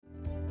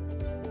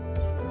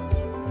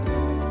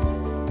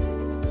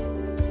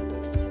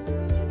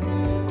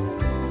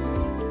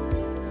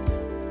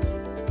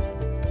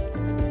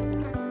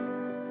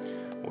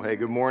Hey,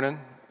 good morning.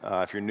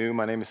 If you're new,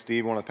 my name is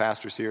Steve, one of the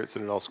pastors here at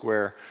Citadel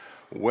Square.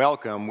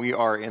 Welcome. We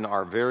are in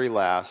our very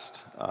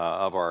last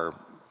of our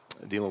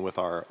dealing with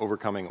our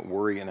overcoming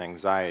worry and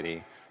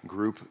anxiety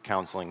group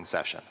counseling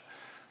session.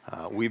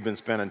 We've been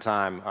spending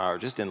time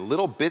just in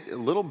little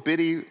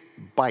bitty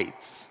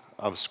bites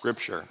of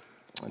Scripture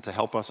to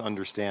help us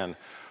understand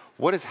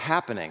what is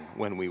happening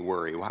when we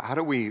worry. How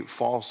do we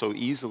fall so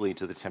easily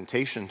to the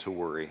temptation to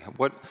worry?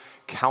 What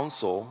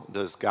counsel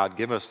does God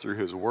give us through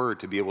His Word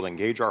to be able to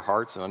engage our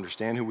hearts and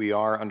understand who we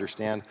are,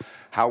 understand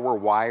how we're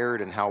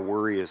wired, and how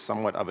worry is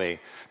somewhat of a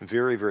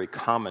very, very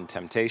common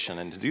temptation?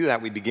 And to do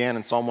that, we began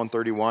in Psalm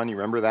 131. You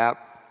remember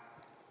that?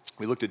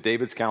 We looked at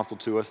David's counsel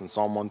to us in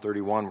Psalm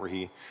 131, where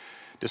he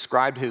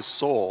described his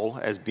soul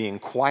as being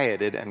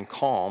quieted and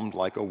calmed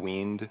like a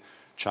weaned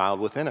child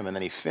within him. And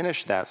then he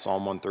finished that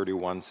Psalm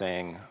 131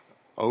 saying,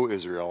 "O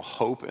Israel,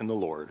 hope in the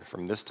Lord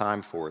from this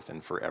time forth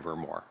and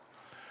forevermore."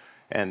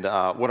 And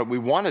what we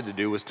wanted to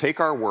do was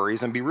take our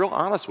worries and be real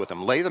honest with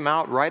them, lay them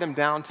out, write them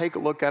down, take a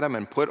look at them,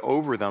 and put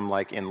over them,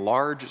 like in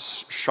large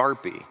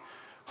Sharpie,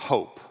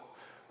 hope.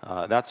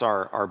 That's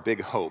our big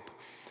hope.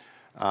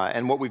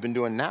 And what we've been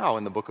doing now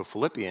in the book of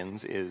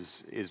Philippians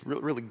is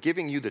really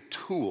giving you the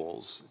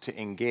tools to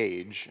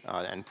engage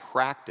and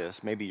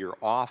practice. Maybe you're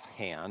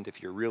offhand.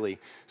 If you're really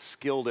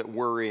skilled at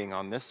worrying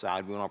on this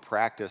side, we want to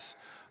practice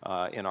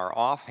in our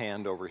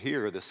offhand over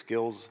here the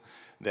skills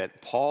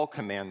that Paul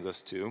commands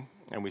us to.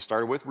 And we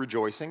started with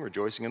rejoicing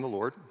in the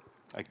Lord.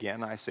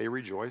 Again, I say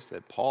rejoice,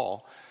 that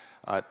Paul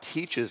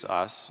teaches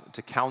us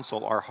to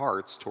counsel our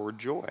hearts toward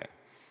joy.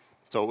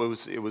 So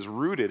it was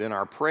rooted in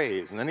our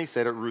praise. And then he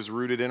said it was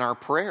rooted in our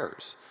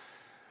prayers.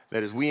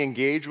 That as we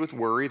engage with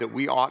worry, that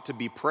we ought to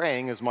be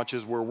praying as much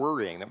as we're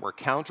worrying, that we're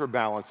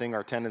counterbalancing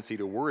our tendency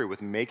to worry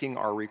with making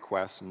our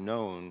requests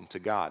known to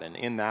God. And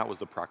in that was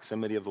the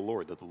proximity of the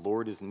Lord, that the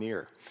Lord is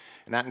near.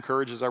 And that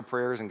encourages our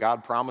prayers, and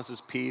God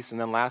promises peace. And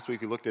then last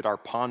week we looked at our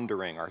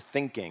pondering, our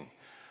thinking.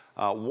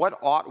 What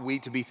ought we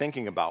to be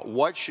thinking about?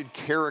 What should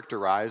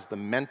characterize the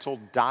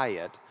mental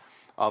diet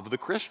of the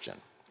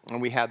Christian?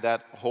 And we had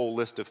that whole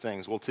list of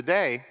things. Well,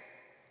 today,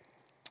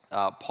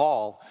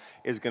 Paul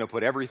is going to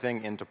put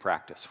everything into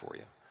practice for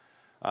you.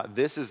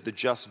 This is the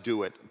just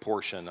do it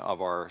portion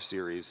of our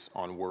series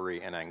on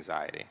worry and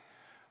anxiety.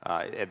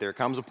 There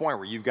comes a point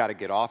where you've got to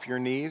get off your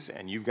knees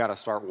and you've got to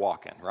start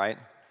walking, right?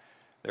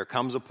 There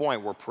comes a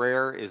point where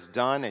prayer is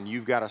done and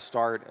you've got to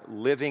start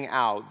living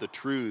out the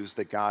truths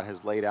that God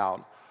has laid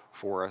out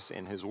for us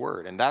in His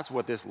Word. And that's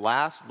what this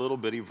last little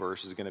bitty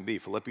verse is going to be.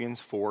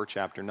 Philippians 4,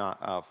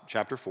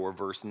 chapter 4,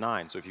 verse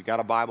 9. So if you've got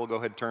a Bible, go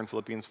ahead and turn to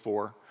Philippians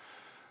 4,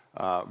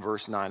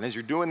 verse 9. As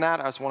you're doing that,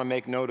 I just want to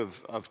make note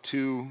of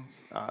two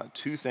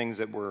things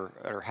that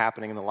are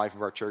happening in the life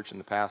of our church in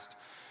the past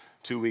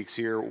 2 weeks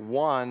here.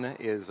 One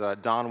is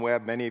Don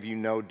Webb. Many of you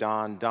know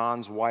Don.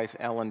 Don's wife,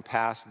 Ellen,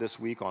 passed this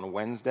week on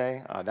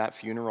Wednesday. That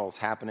funeral is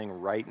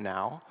happening right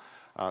now.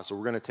 So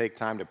we're going to take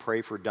time to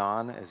pray for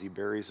Don as he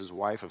buries his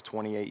wife of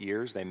 28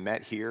 years. They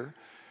met here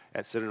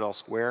at Citadel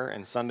Square.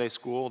 In Sunday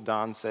school,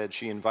 Don said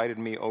she invited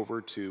me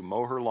over to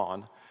mow her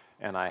lawn,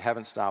 and I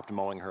haven't stopped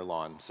mowing her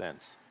lawn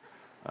since.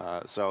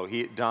 So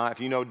Don, if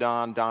you know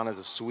Don, Don is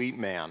a sweet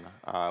man,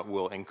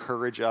 will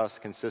encourage us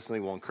consistently,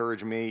 will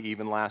encourage me.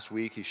 Even last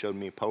week, he showed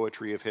me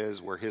poetry of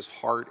his where his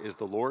heart is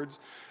the Lord's.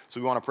 So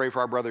we want to pray for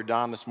our brother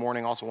Don this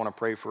morning. Also want to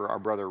pray for our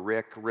brother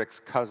Rick's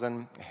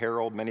cousin,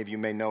 Harold. Many of you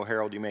may know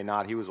Harold, you may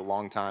not. He was a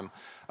longtime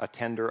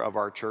attender of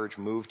our church,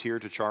 moved here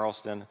to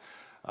Charleston,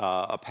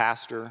 a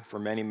pastor for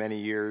many, many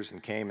years,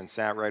 and came and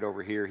sat right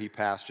over here. He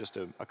passed just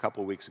a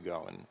couple of weeks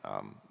ago.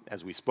 And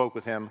as we spoke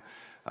with him,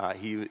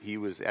 he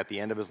was at the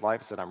end of his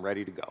life, said, I'm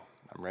ready to go.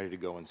 I'm ready to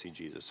go and see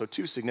Jesus. So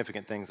two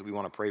significant things that we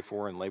want to pray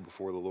for and lay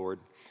before the Lord.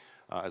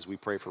 As we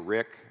pray for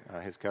Rick,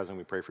 his cousin,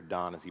 we pray for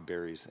Don as he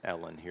buries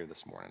Ellen here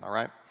this morning, all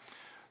right?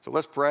 So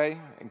let's pray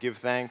and give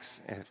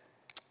thanks and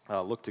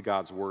look to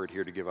God's word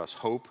here to give us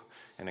hope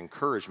and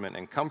encouragement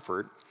and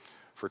comfort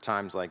for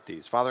times like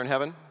these. Father in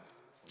heaven,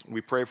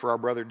 we pray for our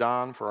brother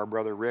Don, for our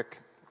brother Rick,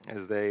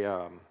 as they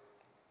are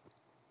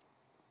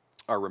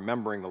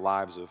remembering the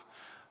lives of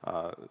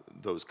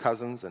those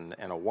cousins and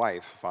a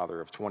wife,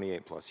 Father, of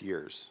 28 plus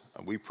years.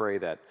 We pray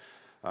that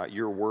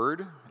your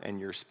word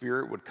and your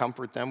spirit would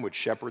comfort them, would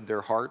shepherd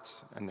their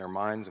hearts and their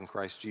minds in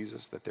Christ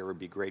Jesus, that there would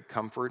be great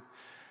comfort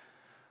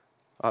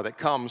that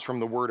comes from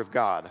the word of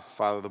God.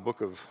 Father, the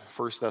book of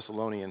 1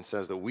 Thessalonians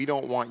says that we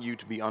don't want you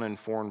to be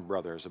uninformed,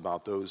 brothers,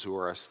 about those who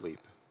are asleep,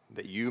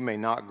 that you may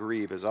not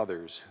grieve as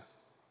others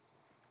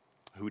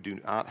who do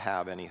not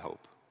have any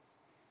hope.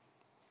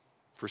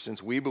 For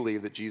since we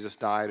believe that Jesus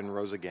died and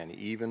rose again,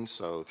 even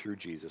so, through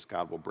Jesus,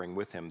 God will bring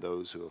with him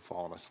those who have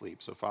fallen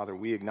asleep. So, Father,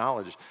 we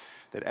acknowledge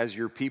that as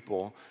your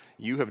people,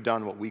 you have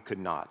done what we could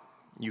not.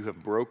 You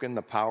have broken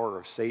the power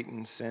of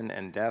Satan, sin,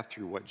 and death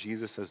through what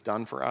Jesus has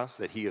done for us,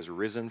 that he has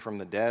risen from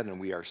the dead,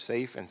 and we are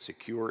safe and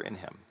secure in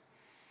him,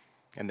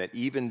 and that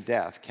even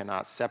death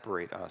cannot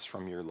separate us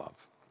from your love.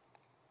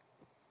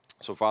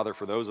 So, Father,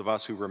 for those of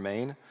us who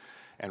remain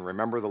and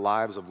remember the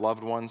lives of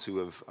loved ones who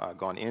have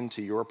gone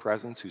into your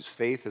presence, whose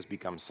faith has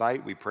become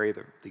sight. We pray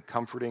that the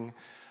comforting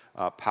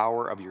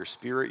power of your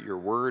Spirit, your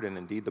word, and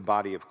indeed the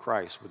body of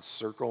Christ would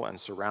circle and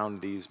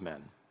surround these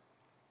men.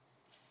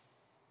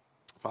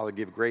 Father,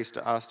 give grace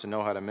to us to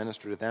know how to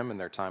minister to them in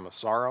their time of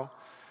sorrow.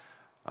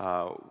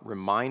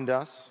 Remind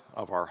us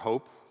of our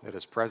hope that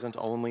is present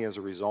only as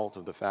a result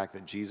of the fact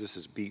that Jesus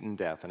has beaten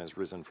death and has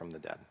risen from the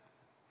dead.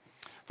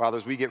 Father,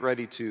 as we get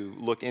ready to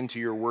look into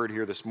your word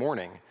here this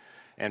morning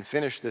and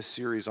finish this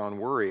series on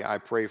worry, I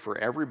pray for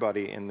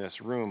everybody in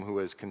this room who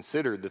has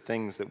considered the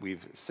things that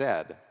we've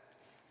said.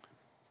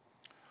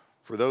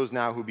 For those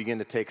now who begin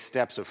to take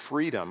steps of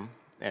freedom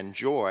and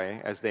joy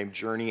as they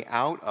journey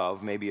out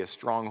of maybe a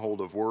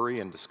stronghold of worry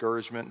and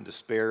discouragement and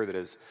despair that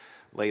has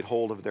laid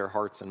hold of their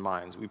hearts and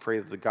minds, we pray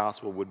that the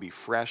gospel would be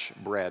fresh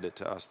bread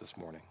to us this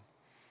morning,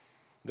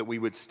 that we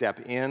would step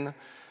in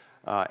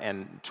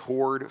and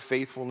toward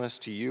faithfulness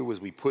to you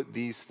as we put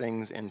these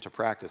things into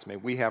practice. May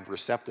we have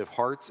receptive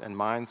hearts and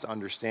minds to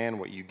understand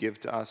what you give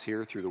to us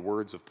here through the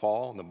words of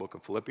Paul in the book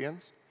of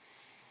Philippians.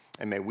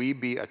 And may we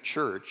be a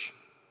church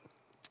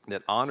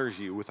that honors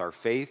you with our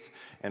faith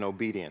and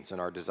obedience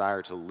and our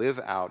desire to live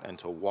out and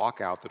to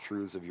walk out the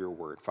truths of your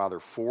word. Father,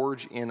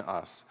 forge in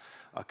us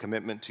a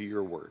commitment to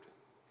your word.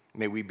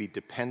 May we be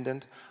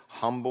dependent,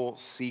 humble,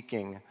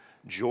 seeking,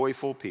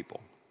 joyful people.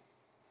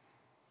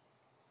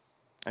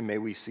 And may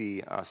we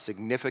see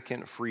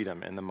significant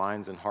freedom in the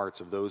minds and hearts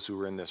of those who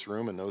are in this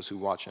room and those who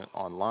watch it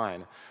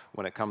online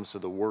when it comes to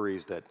the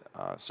worries that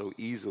so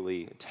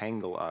easily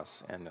tangle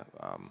us and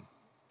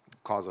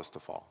cause us to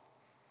fall.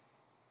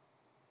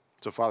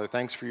 So, Father,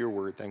 thanks for your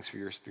word. Thanks for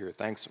your Spirit.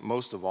 Thanks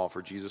most of all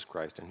for Jesus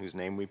Christ, in whose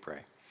name we pray.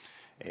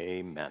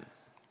 Amen.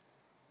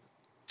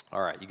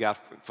 All right, you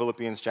got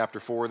Philippians chapter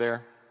 4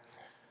 there?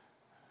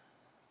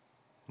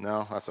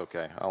 No, that's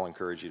okay. I'll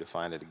encourage you to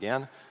find it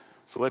again.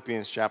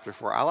 Philippians chapter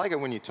 4. I like it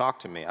when you talk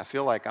to me. I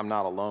feel like I'm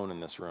not alone in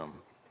this room.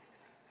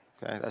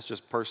 Okay, that's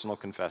just personal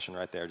confession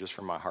right there, just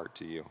from my heart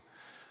to you.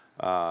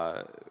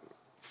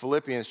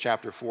 Philippians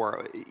chapter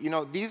 4, you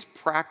know, these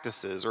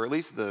practices, or at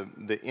least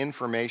the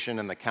information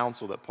and the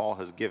counsel that Paul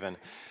has given,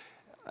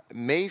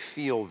 may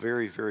feel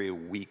very, very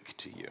weak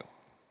to you.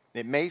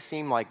 It may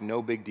seem like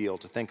no big deal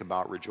to think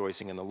about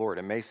rejoicing in the Lord.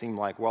 It may seem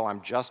like, well,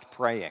 I'm just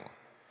praying.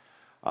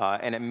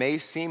 And it may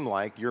seem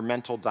like your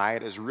mental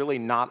diet is really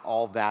not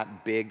all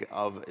that big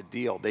of a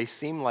deal. They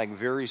seem like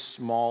very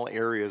small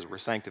areas where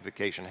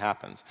sanctification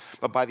happens.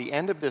 But by the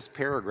end of this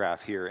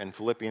paragraph here in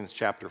Philippians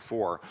chapter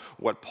 4,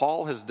 what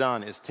Paul has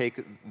done is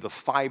take the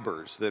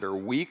fibers that are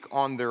weak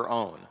on their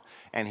own,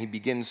 and he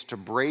begins to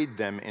braid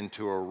them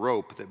into a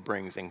rope that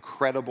brings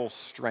incredible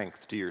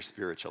strength to your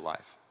spiritual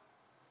life.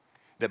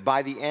 That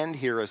by the end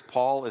here, as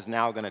Paul is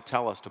now going to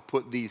tell us to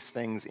put these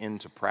things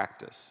into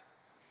practice,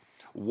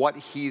 what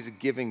he's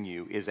giving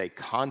you is a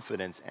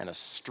confidence and a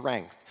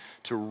strength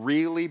to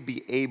really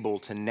be able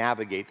to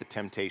navigate the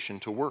temptation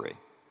to worry.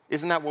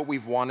 Isn't that what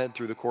we've wanted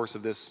through the course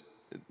of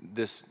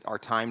this our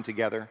time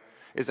together?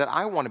 Is that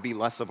I want to be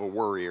less of a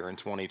worrier in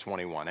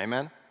 2021,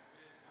 amen?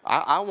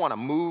 I want to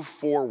move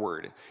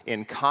forward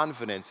in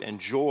confidence and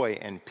joy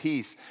and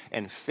peace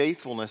and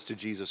faithfulness to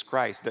Jesus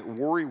Christ, that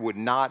worry would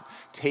not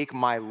take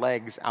my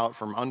legs out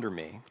from under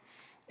me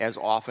as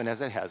often as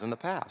it has in the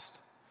past.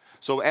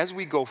 So as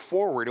we go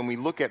forward and we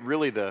look at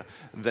really the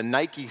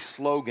Nike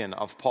slogan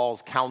of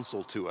Paul's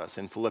counsel to us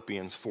in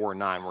Philippians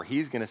 4:9, where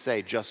he's going to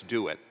say, just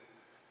do it.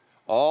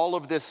 All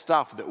of this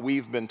stuff that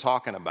we've been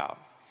talking about,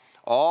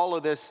 all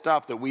of this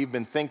stuff that we've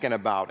been thinking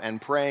about and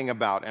praying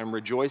about and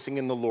rejoicing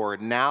in the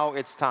Lord, now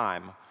it's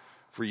time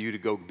for you to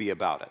go be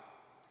about it.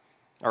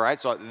 All right,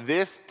 so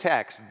this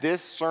text,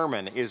 this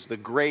sermon is the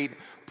great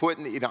I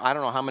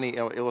don't know how many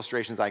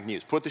illustrations I can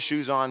use. Put the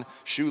shoes on,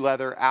 shoe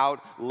leather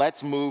out,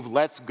 let's move,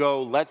 let's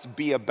go, let's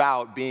be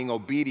about being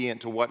obedient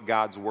to what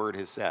God's word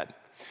has said.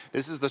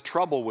 This is the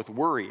trouble with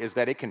worry, is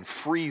that it can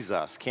freeze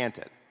us, can't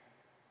it?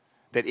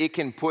 That it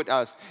can put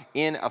us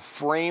in a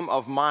frame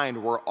of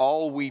mind where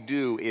all we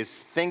do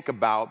is think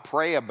about,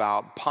 pray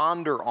about,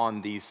 ponder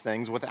on these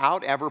things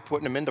without ever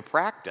putting them into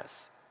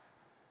practice.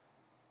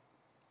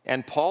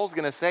 And Paul's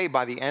going to say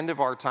by the end of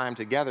our time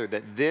together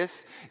that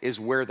this is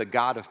where the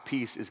God of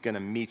peace is going to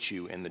meet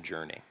you in the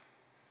journey,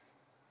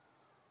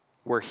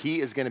 where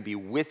he is going to be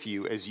with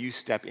you as you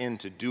step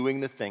into doing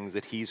the things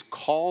that he's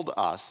called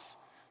us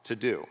to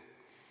do.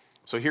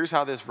 So here's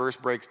how this verse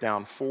breaks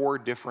down 4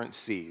 different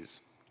C's.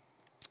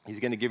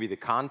 He's going to give you the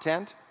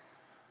content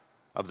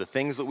of the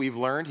things that we've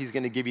learned. He's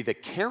going to give you the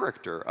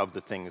character of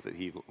the things that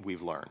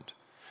we've learned.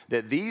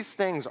 That these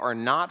things are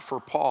not for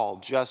Paul,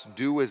 just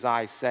do as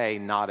I say,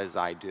 not as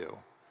I do.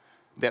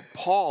 That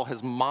Paul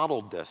has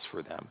modeled this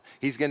for them.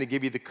 He's going to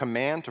give you the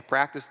command to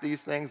practice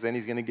these things, then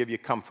he's going to give you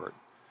comfort.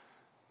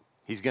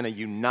 He's going to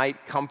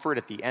unite comfort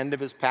at the end of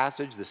his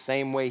passage the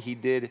same way he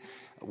did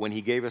when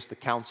he gave us the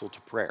counsel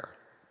to prayer.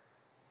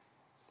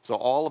 So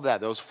all of that,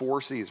 those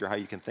 4 C's are how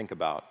you can think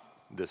about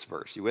this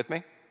verse. You with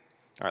me?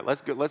 All right,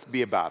 let's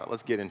be about it.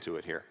 Let's get into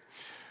it here.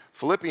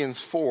 Philippians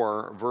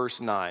 4,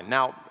 verse 9.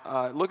 Now,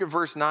 look at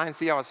verse 9,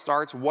 see how it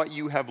starts, what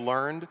you have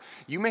learned.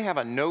 You may have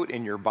a note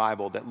in your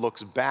Bible that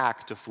looks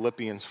back to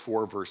Philippians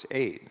 4, verse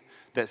 8,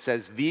 that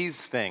says,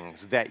 these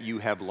things that you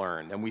have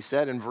learned. And we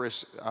said in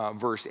verse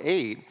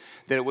 8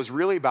 that it was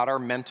really about our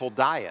mental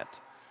diet.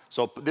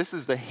 So this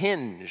is the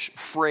hinge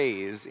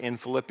phrase in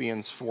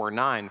Philippians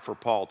 4:9 for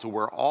Paul, to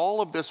where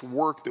all of this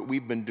work that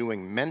we've been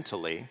doing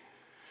mentally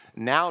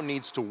now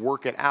needs to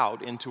work it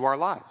out into our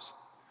lives.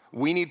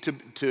 We need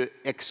to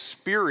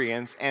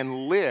experience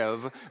and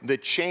live the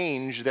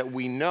change that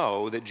we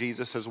know that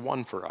Jesus has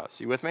won for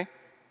us. You with me?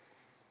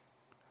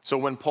 So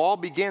when Paul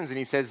begins and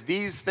he says,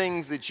 these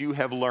things that you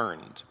have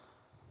learned,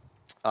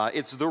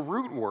 it's the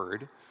root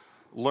word,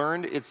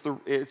 learned, it's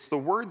the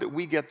word that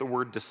we get the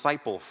word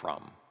disciple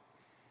from,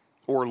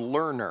 or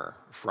learner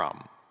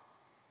from.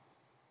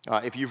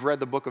 If you've read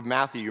the book of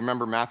Matthew, you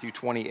remember Matthew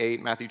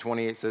 28. Matthew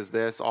 28 says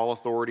this, all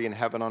authority in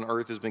heaven and on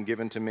earth has been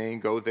given to me.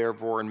 Go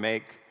therefore and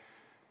make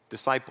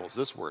disciples,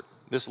 this word,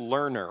 this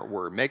learner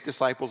word. Make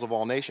disciples of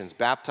all nations,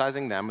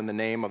 baptizing them in the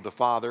name of the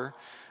Father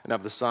and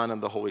of the Son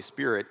and the Holy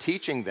Spirit,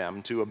 teaching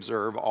them to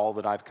observe all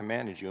that I've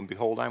commanded you. And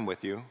behold, I'm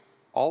with you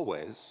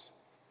always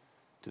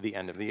to the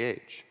end of the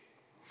age.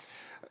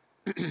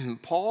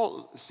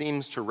 Paul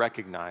seems to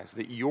recognize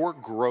that your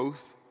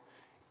growth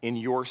in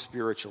your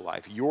spiritual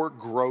life, your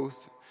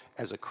growth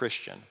as a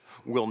Christian,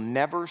 will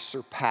never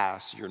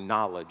surpass your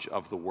knowledge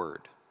of the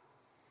Word.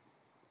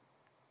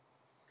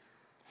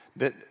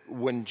 That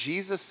when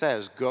Jesus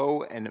says,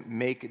 go and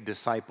make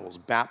disciples,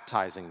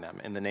 baptizing them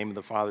in the name of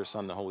the Father,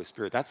 Son, and the Holy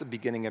Spirit, that's the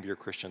beginning of your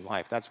Christian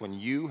life. That's when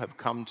you have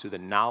come to the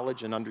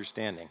knowledge and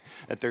understanding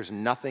that there's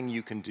nothing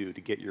you can do to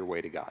get your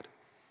way to God.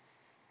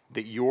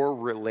 That your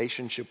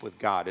relationship with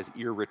God is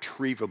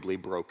irretrievably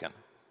broken.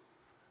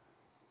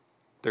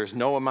 There's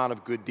no amount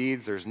of good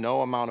deeds, there's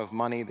no amount of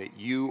money, that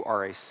you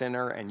are a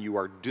sinner and you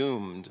are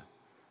doomed,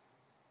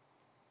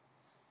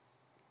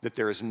 that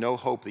there is no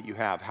hope that you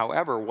have.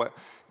 However, what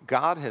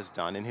God has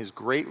done in his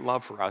great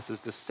love for us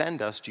is to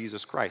send us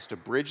Jesus Christ, to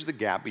bridge the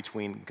gap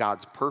between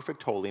God's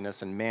perfect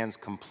holiness and man's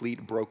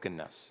complete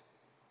brokenness.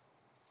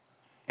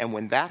 And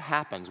when that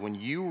happens, when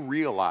you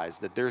realize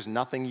that there's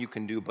nothing you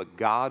can do but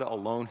God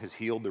alone has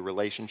healed the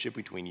relationship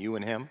between you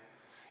and him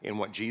in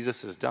what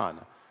Jesus has done,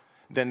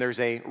 then there's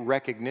a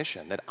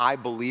recognition that I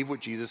believe what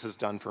Jesus has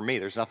done for me.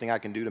 There's nothing I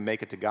can do to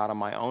make it to God on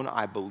my own.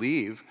 I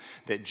believe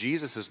that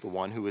Jesus is the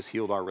one who has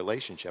healed our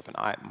relationship. And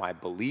my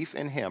belief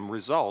in him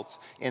results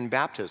in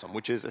baptism,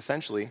 which is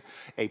essentially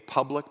a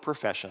public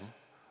profession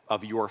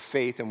of your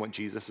faith in what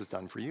Jesus has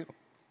done for you.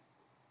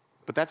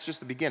 But that's just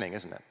the beginning,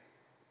 isn't it?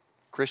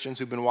 Christians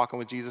who've been walking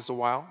with Jesus a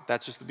while,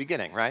 that's just the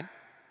beginning, right?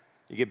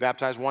 You get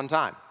baptized one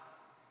time.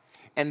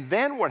 And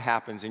then what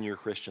happens in your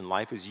Christian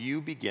life is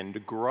you begin to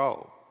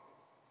grow.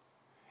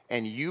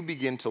 And you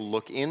begin to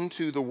look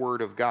into the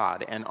Word of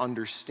God and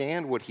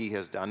understand what he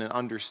has done and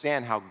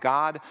understand how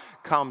God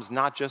comes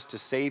not just to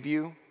save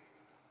you,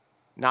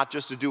 not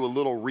just to do a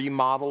little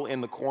remodel in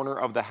the corner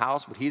of the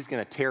house, but he's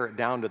going to tear it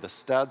down to the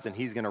studs and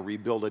he's going to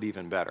rebuild it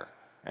even better.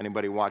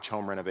 Anybody watch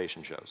home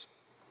renovation shows?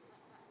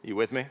 You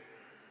with me?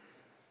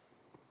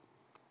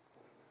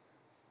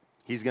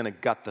 He's going to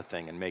gut the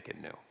thing and make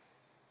it new.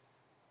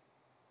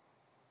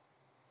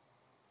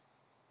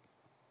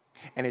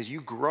 And as you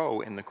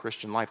grow in the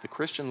Christian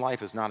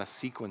life is not a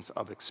sequence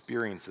of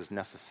experiences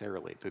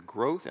necessarily. The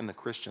growth in the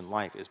Christian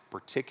life is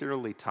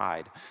particularly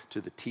tied to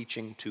the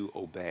teaching to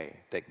obey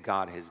that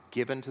God has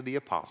given to the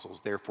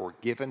apostles, therefore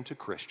given to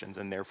Christians,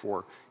 and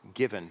therefore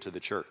given to the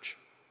church.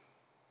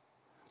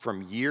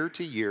 From year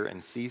to year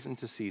and season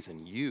to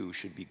season, you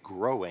should be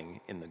growing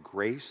in the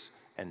grace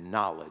and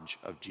knowledge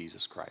of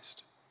Jesus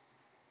Christ.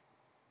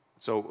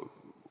 So,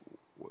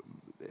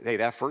 hey,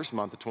 that first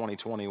month of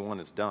 2021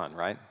 is done,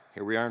 right?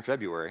 Here we are in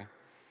February,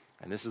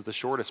 and this is the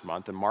shortest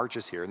month, and March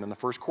is here, and then the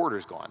first quarter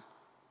is gone.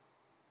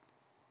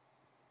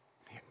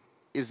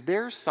 Is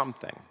there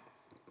something,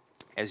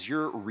 as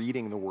you're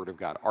reading the Word of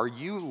God, are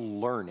you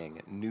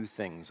learning new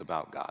things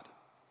about God?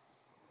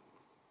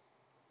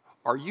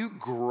 Are you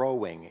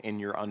growing in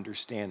your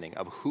understanding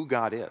of who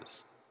God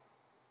is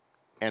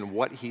and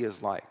what he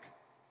is like?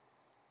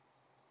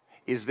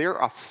 Is there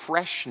a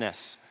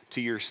freshness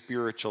to your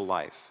spiritual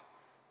life?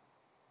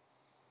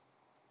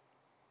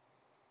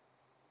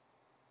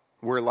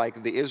 We're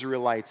like the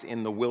Israelites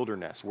in the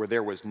wilderness, where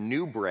there was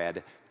new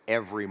bread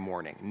every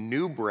morning,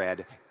 new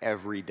bread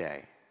every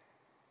day.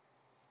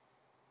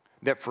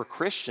 That for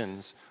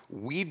Christians,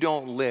 we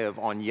don't live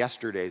on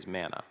yesterday's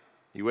manna.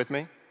 You with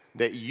me?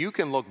 That you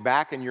can look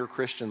back in your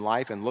Christian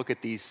life and look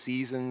at these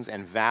seasons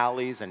and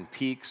valleys and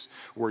peaks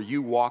where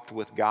you walked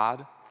with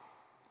God,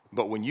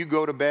 but when you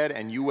go to bed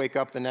and you wake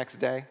up the next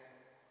day,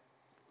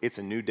 it's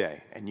a new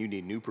day, and you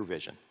need new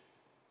provision.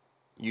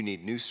 You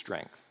need new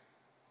strength.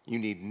 You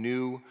need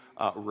new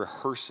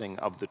rehearsing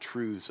of the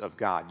truths of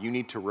God. You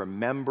need to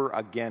remember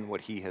again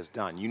what he has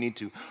done. You need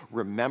to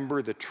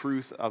remember the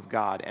truth of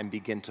God and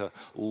begin to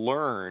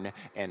learn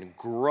and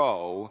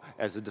grow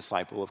as a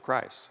disciple of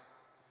Christ.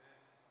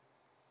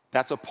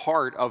 That's a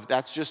part of,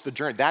 that's just the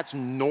journey. That's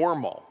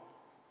normal.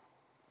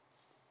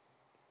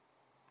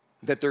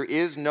 That there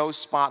is no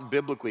spot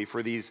biblically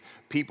for these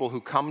people who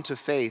come to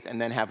faith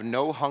and then have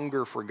no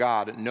hunger for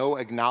God, no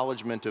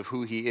acknowledgement of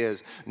who he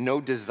is,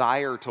 no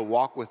desire to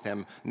walk with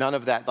him, none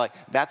of that. Like,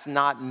 that's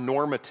not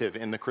normative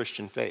in the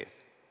Christian faith.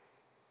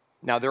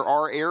 Now, there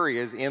are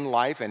areas in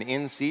life and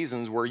in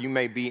seasons where you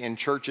may be in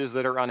churches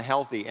that are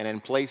unhealthy and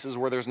in places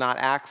where there's not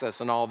access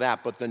and all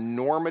that, but the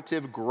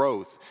normative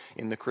growth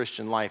in the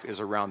Christian life is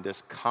around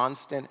this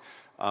constant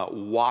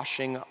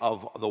washing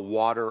of the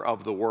water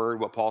of the word,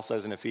 what Paul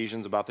says in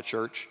Ephesians about the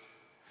church,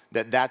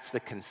 that's the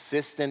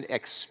consistent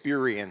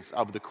experience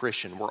of the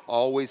Christian. We're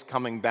always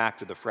coming back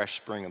to the fresh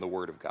spring of the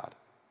word of God.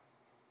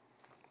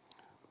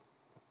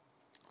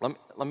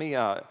 Let me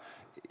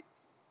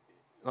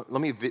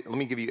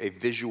give you a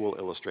visual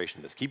illustration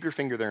of this. Keep your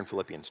finger there in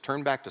Philippians.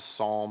 Turn back to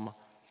Psalm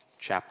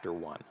chapter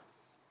 1.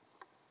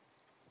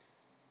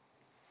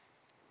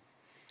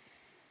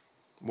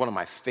 One of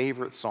my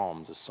favorite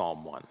psalms is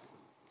Psalm 1.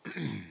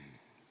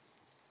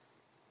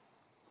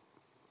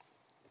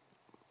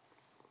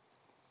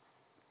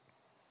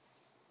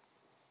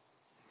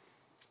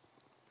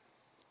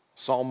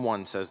 Psalm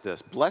 1 says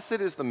this, "Blessed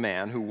is the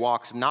man who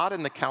walks not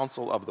in the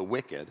counsel of the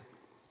wicked,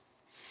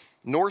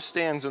 nor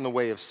stands in the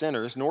way of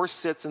sinners, nor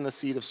sits in the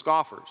seat of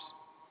scoffers."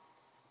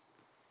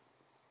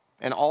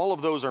 And all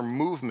of those are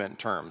movement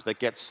terms that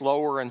get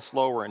slower and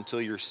slower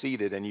until you're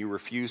seated and you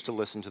refuse to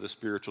listen to the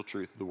spiritual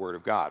truth of the Word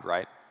of God,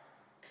 right?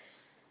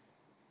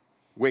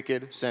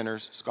 Wicked,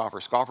 sinners,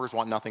 scoffers. Scoffers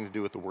want nothing to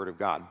do with the Word of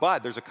God.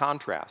 But there's a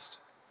contrast.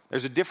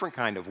 There's a different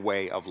kind of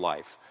way of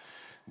life.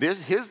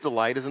 His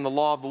delight is in the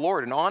law of the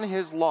Lord, and on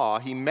his law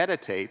he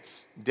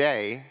meditates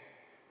day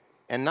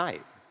and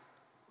night.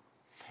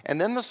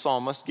 And then the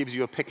psalmist gives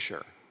you a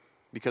picture,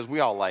 because we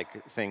all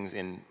like things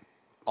in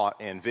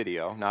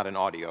video, not in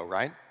audio,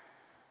 right?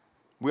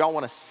 We all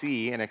want to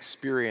see and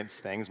experience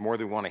things more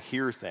than we want to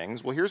hear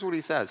things. Well, here's what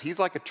he says. He's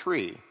like a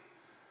tree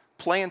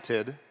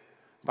planted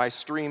by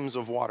streams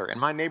of water. In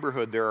my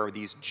neighborhood, there are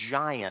these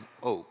giant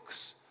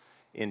oaks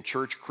in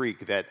Church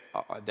Creek that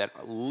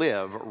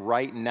live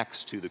right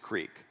next to the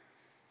creek.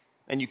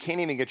 And you can't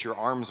even get your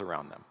arms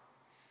around them.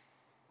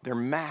 They're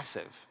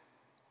massive.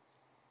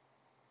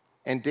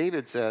 And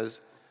David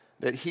says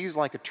that he's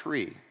like a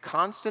tree.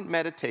 Constant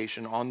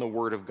meditation on the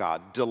Word of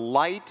God,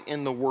 delight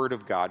in the Word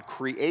of God,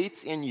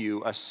 creates in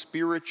you a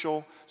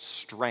spiritual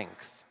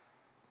strength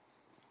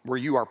where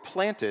you are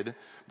planted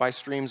by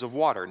streams of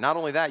water. Not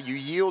only that, you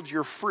yield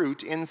your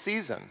fruit in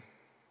season.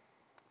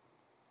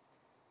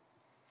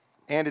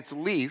 And its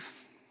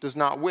leaf does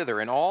not wither.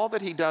 And all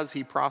that he does,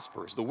 he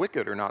prospers. The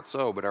wicked are not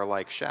so, but are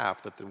like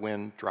chaff that the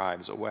wind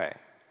drives away.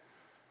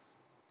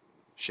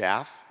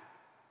 Chaff,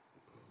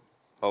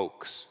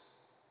 oaks.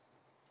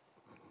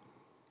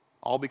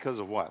 All because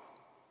of what?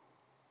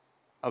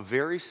 A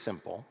very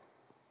simple,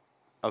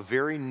 a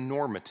very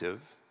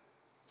normative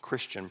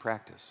Christian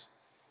practice.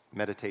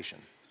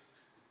 Meditation.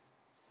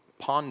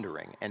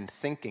 Pondering and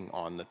thinking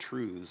on the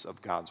truths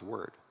of God's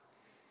Word.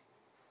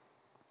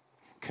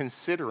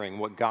 Considering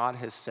what God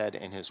has said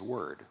in his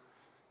Word.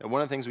 And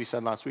one of the things we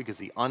said last week is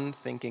the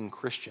unthinking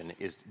Christian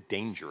is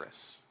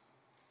dangerous.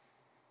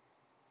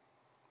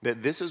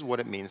 That this is what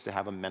it means to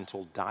have a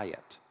mental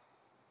diet,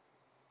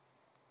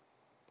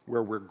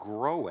 where we're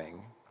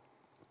growing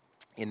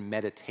in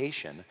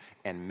meditation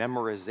and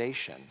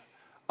memorization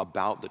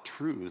about the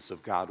truths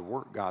of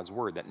God's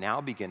Word that now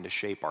begin to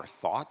shape our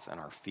thoughts and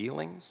our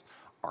feelings,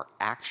 our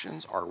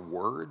actions, our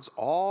words.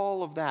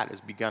 All of that has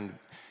begun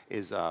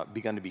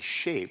to be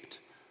shaped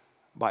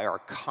by our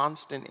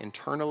constant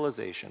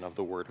internalization of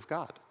the Word of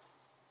God.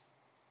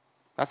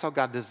 That's how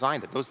God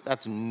designed it.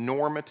 That's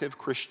normative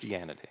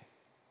Christianity.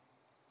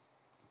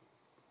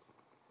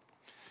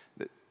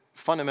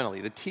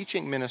 Fundamentally, the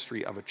teaching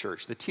ministry of a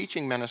church, the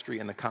teaching ministry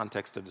in the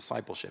context of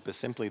discipleship is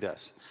simply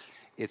this.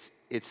 It's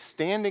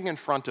standing in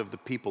front of the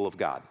people of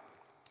God.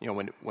 You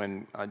know,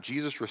 when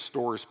Jesus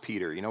restores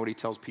Peter, you know what he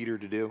tells Peter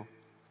to do?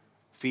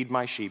 Feed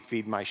my sheep,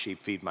 feed my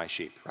sheep, feed my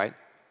sheep, right?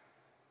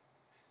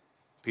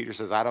 Peter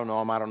says, I don't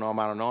know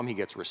him. He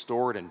gets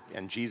restored,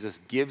 and Jesus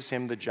gives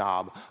him the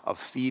job of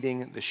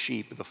feeding the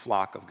sheep, the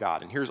flock of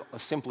God. And here's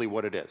simply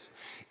what it is.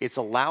 It's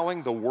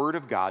allowing the Word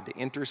of God to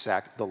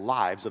intersect the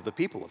lives of the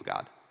people of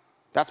God.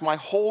 That's my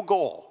whole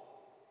goal.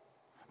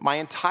 My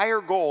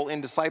entire goal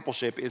in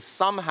discipleship is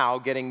somehow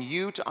getting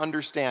you to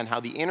understand how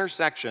the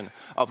intersection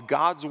of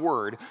God's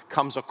Word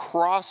comes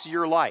across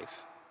your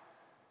life.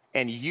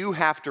 And you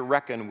have to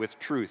reckon with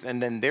truth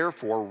and then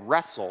therefore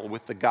wrestle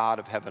with the God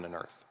of heaven and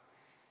earth.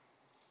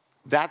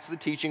 That's the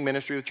teaching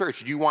ministry of the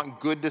church. Do you want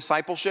good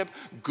discipleship?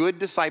 Good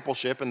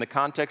discipleship in the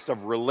context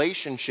of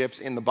relationships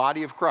in the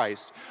body of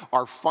Christ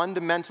are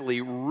fundamentally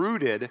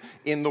rooted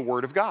in the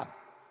Word of God.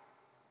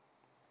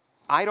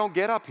 I don't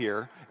get up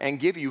here and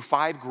give you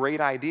 5 great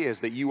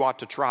ideas that you ought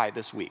to try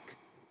this week,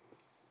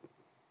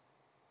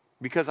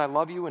 because I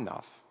love you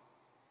enough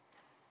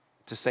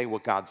to say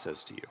what God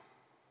says to you.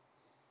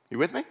 You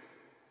with me?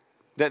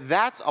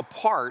 That's a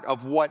part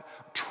of what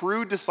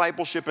true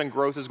discipleship and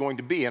growth is going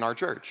to be in our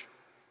church.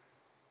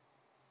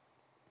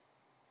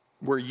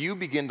 where you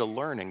begin to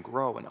learn and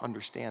grow and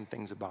understand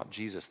things about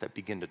Jesus that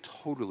begin to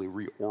totally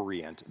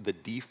reorient the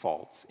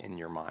defaults in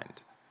your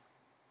mind.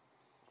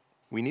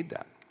 We need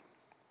that.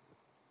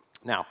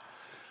 Now,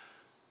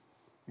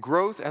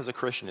 growth as a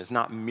Christian is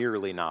not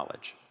merely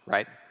knowledge,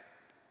 right?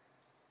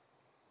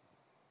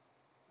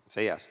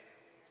 Say yes.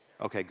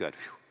 Okay, good.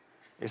 Whew.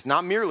 It's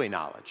not merely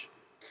knowledge,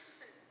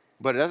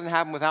 but it doesn't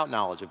happen without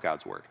knowledge of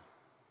God's word.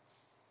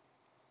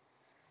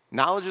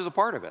 Knowledge is a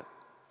part of it,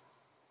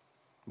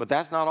 but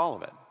that's not all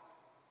of it.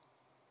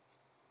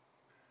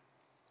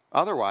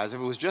 Otherwise, if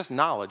it was just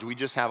knowledge, we'd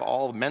just have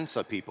all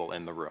Mensa people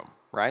in the room,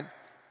 right?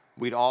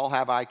 We'd all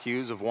have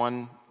IQs of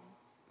one,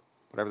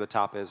 whatever the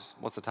top is.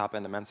 What's the top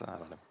end of Mensa? I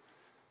don't know.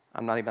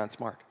 I'm not even that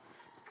smart.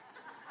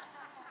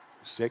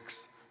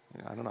 6?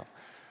 I don't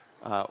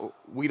know.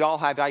 We'd all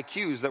have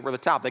IQs that were the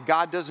top. That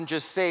God doesn't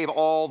just save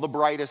all the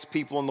brightest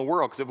people in the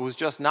world, because if it was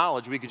just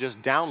knowledge, we could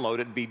just download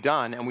it, be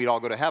done, and we'd all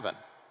go to heaven.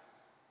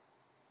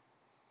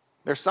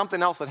 There's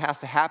something else that has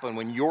to happen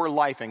when your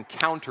life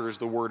encounters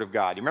the Word of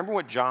God. You remember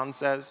what John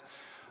says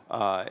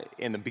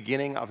in the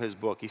beginning of his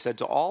book? He said,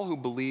 to all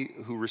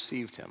who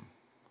received him,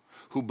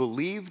 who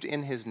believed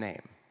in his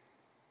name,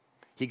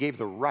 he gave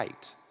the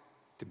right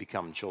to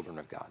become children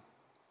of God.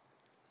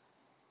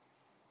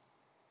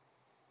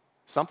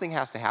 Something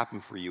has to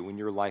happen for you when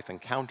your life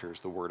encounters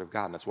the Word of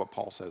God, and that's what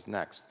Paul says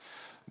next.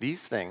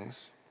 These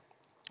things,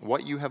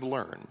 what you have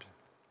learned,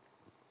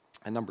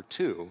 and number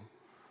 2,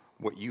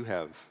 what you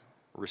have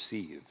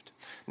received.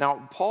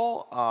 Now,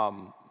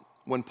 Paul,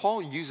 when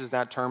Paul uses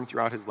that term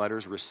throughout his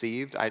letters,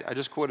 received, I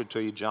just quoted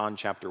to you John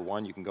chapter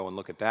 1. You can go and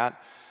look at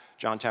that.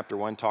 John chapter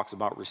 1 talks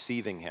about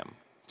receiving him,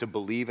 to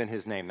believe in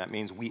his name. That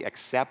means we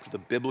accept the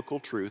biblical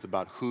truth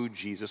about who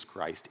Jesus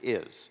Christ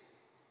is.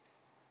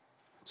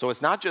 So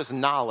it's not just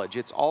knowledge,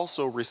 it's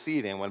also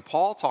receiving. When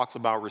Paul talks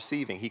about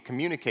receiving, he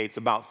communicates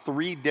about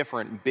 3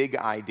 different big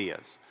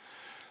ideas.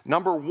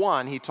 Number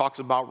 1, he talks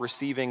about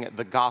receiving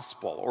the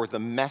gospel or the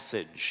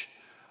message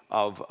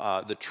of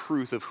the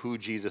truth of who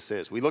Jesus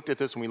is. We looked at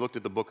this when we looked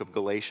at the book of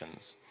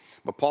Galatians.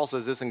 But Paul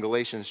says this in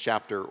Galatians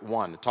chapter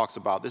 1. It talks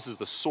about this is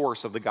the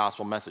source of the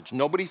gospel message.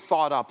 Nobody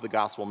thought up the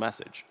gospel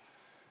message.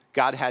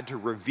 God had to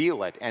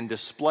reveal it and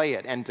display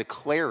it and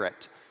declare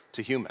it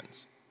to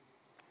humans.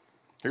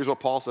 Here's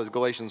what Paul says,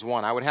 Galatians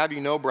 1. I would have you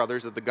know,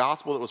 brothers, that the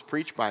gospel that was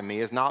preached by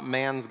me is not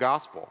man's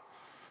gospel.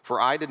 For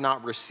I did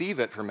not receive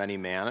it from any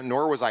man,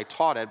 nor was I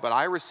taught it, but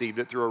I received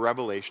it through a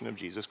revelation of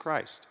Jesus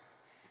Christ.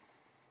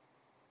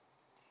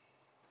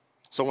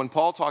 So when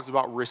Paul talks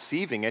about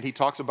receiving it, he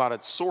talks about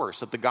its source,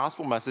 that the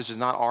gospel message is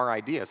not our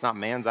idea. It's not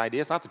man's idea.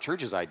 It's not the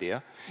church's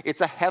idea.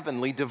 It's a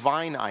heavenly,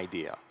 divine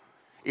idea.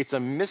 It's a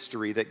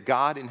mystery that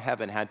God in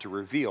heaven had to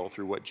reveal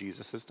through what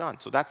Jesus has done.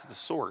 So that's the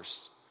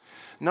source.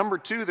 Number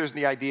 2, there's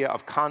the idea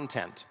of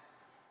content.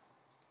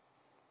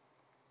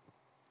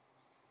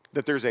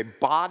 That there's a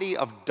body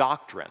of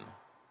doctrine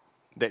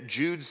that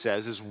Jude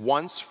says is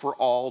once for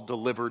all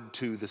delivered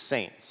to the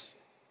saints.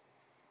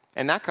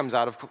 And that comes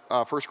out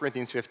of 1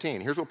 Corinthians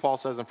 15. Here's what Paul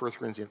says in 1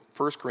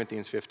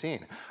 Corinthians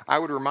 15. I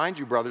would remind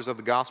you, brothers, of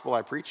the gospel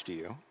I preached to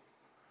you,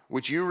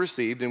 which you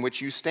received, in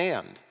which you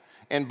stand,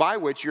 and by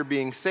which you're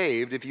being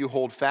saved if you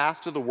hold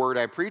fast to the word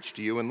I preached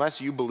to you,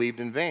 unless you believed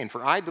in vain.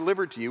 For I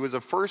delivered to you as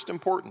of first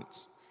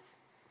importance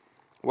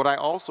what I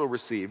also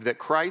received, that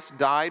Christ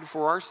died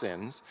for our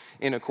sins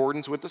in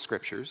accordance with the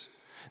Scriptures,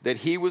 that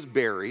he was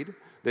buried,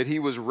 that he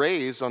was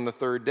raised on the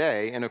 3rd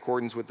day in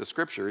accordance with the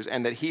Scriptures,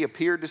 and that he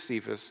appeared to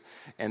Cephas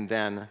and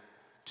then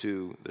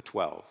to the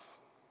 12.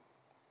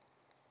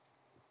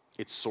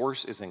 Its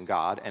source is in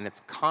God, and its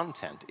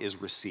content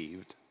is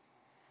received.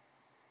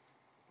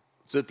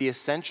 So that the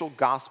essential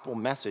gospel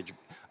message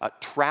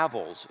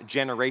travels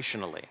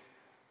generationally.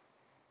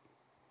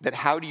 That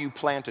how do you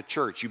plant a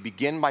church? You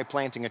begin by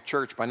planting a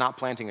church, by not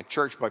planting a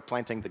church, by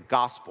planting the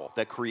gospel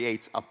that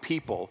creates a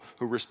people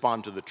who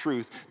respond to the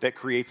truth, that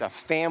creates a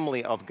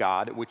family of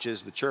God, which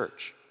is the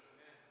church.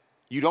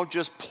 You don't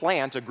just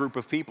plant a group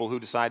of people who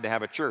decide to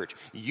have a church.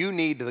 You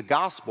need the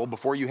gospel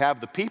before you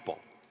have the people.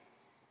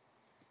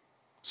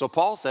 So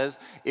Paul says,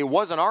 it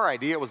wasn't our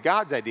idea, it was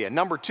God's idea.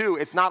 Number 2,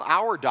 it's not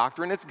our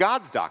doctrine, it's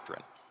God's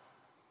doctrine.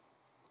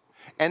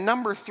 And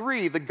number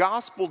 3, the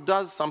gospel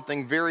does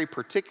something very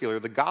particular.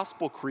 The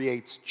gospel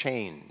creates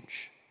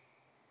change.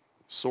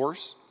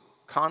 Source,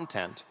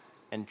 content,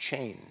 and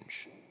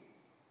change.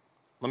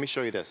 Let me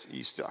show you this.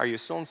 Are you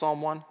still in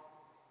Psalm 1?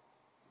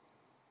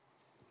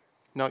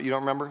 No, you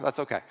don't remember? That's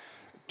okay.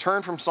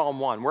 Turn from Psalm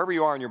 1, wherever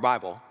you are in your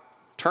Bible,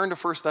 turn to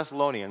 1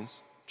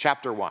 Thessalonians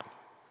chapter 1.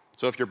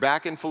 So if you're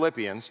back in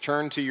Philippians,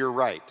 turn to your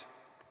right.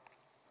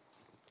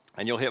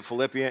 And you'll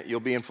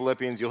be in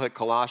Philippians, you'll hit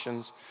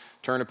Colossians,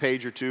 turn a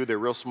page or two, they're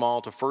real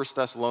small, to 1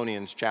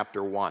 Thessalonians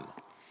chapter 1.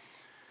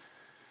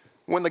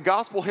 When the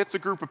gospel hits a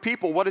group of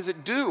people, what does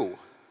it do?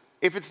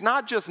 If it's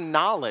not just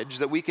knowledge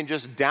that we can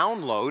just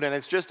download and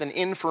it's just an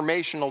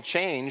informational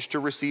change to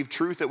receive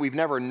truth that we've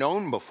never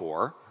known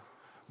before,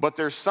 but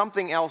there's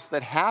something else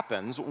that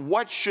happens,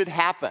 what should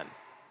happen?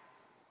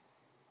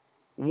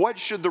 What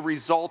should the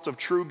result of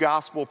true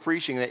gospel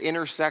preaching that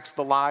intersects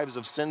the lives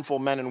of sinful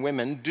men and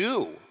women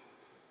do?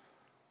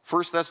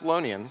 1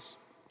 Thessalonians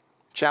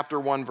chapter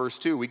 1, verse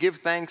 2, we give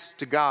thanks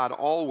to God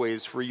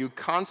always for you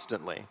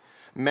constantly,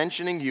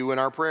 mentioning you in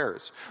our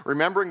prayers,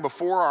 remembering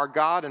before our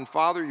God and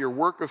Father your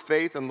work of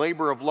faith and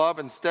labor of love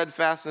and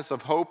steadfastness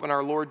of hope in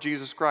our Lord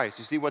Jesus Christ.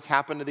 You see what's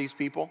happened to these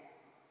people?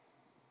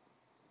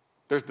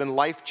 There's been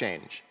life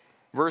change.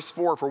 Verse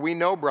 4, for we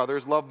know,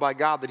 brothers, loved by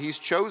God, that he's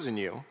chosen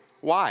you.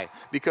 Why?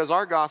 Because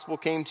our gospel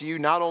came to you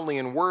not only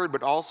in word,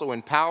 but also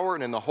in power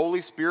and in the Holy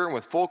Spirit and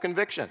with full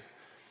conviction.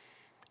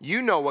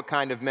 You know what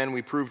kind of men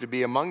we proved to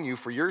be among you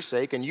for your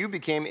sake, and you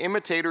became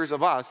imitators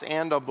of us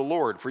and of the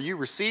Lord. For you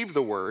received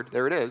the word,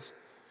 there it is,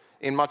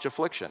 in much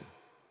affliction,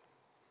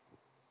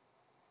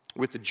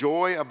 with the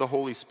joy of the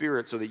Holy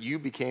Spirit, so that you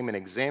became an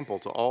example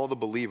to all the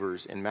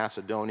believers in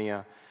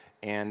Macedonia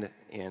and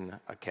in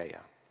Achaia.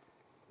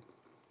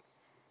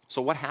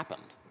 So what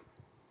happened?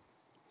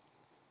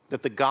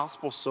 That the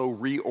gospel so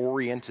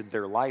reoriented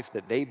their life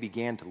that they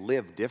began to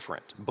live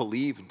different,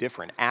 believe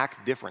different,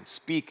 act different,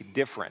 speak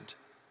different.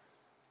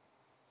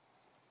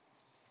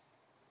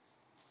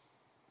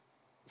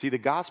 See, the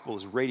gospel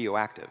is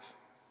radioactive.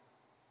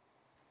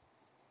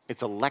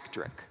 It's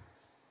electric.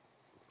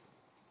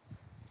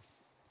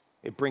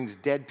 It brings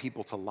dead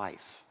people to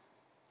life.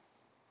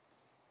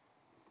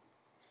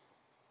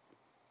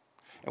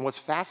 And what's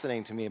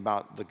fascinating to me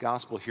about the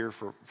gospel here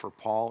for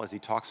Paul as he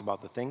talks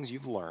about the things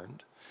you've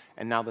learned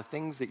and now the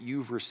things that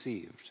you've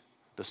received,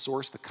 the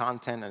source, the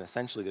content, and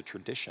essentially the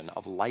tradition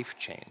of life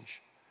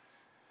change,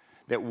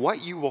 that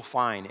what you will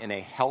find in a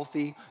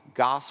healthy,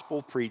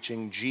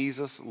 gospel-preaching,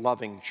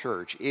 Jesus-loving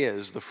church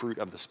is the fruit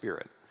of the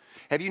Spirit.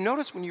 Have you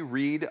noticed when you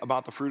read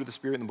about the fruit of the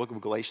Spirit in the book of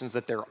Galatians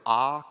that there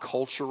are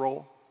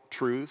cultural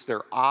truths,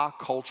 there are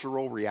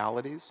cultural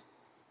realities?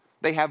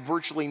 They have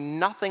virtually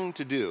nothing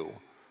to do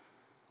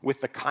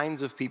with the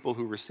kinds of people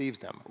who receive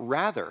them.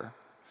 Rather,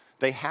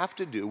 they have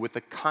to do with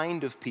the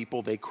kind of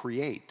people they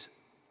create.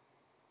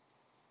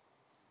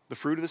 The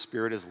fruit of the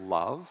Spirit is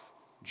love,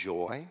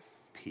 joy,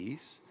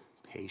 peace,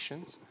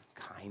 patience,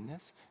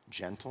 kindness,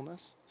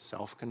 gentleness,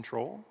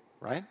 self-control,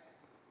 right?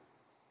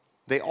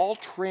 They all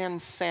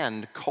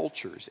transcend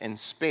cultures and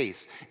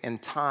space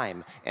and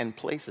time and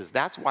places.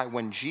 That's why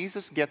when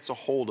Jesus gets a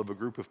hold of a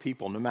group of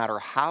people, no matter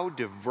how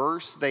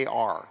diverse they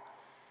are,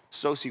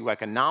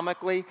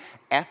 socioeconomically,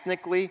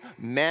 ethnically,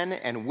 men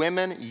and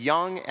women,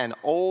 young and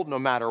old, no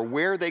matter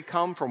where they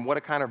come from,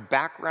 what kind of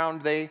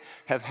background they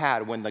have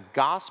had, when the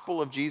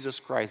gospel of Jesus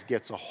Christ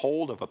gets a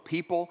hold of a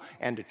people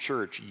and a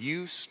church,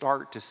 you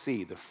start to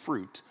see the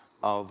fruit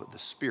of the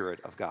Spirit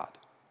of God.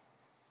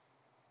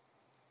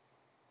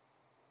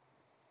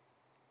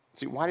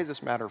 See, why does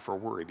this matter for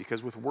worry?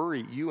 Because with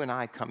worry, you and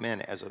I come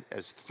in I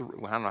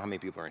don't know how many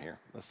people are in here.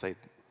 Let's say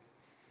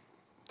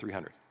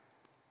 300.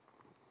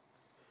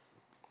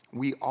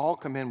 We all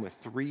come in with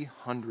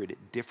 300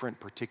 different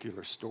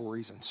particular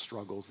stories and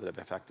struggles that have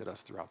affected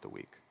us throughout the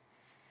week.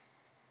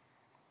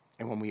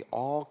 And when we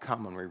all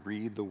come and we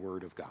read the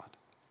Word of God,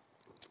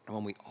 and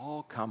when we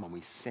all come and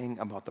we sing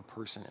about the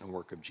person and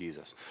work of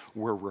Jesus,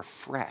 we're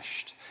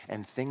refreshed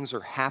and things are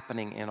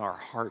happening in our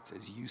hearts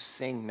as you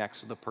sing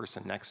next to the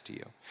person next to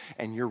you.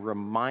 And you're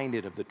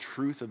reminded of the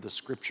truth of the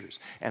Scriptures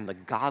and the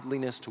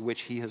godliness to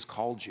which He has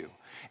called you.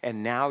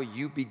 And now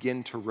you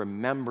begin to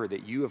remember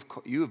that you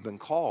have been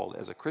called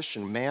as a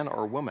Christian man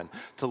or woman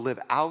to live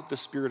out the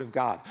Spirit of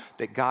God,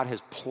 that God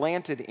has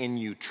planted in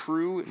you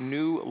true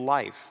new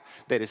life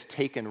that has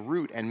taken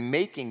root and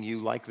making you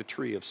like the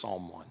tree of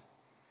Psalm 1.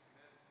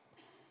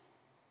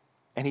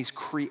 And He's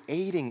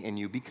creating in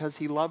you because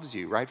He loves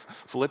you, right?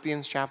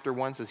 Philippians chapter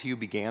 1 says, He who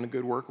began a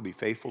good work will be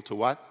faithful to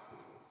what?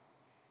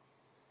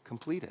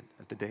 Complete it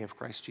at the day of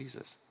Christ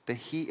Jesus. That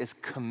He is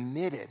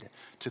committed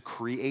to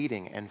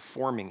creating and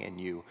forming in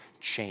you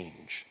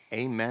change.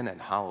 Amen and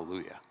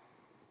hallelujah.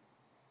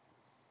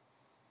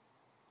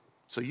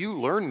 So you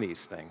learned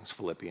these things,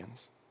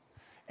 Philippians,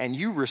 and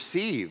you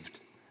received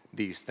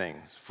these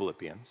things,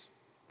 Philippians.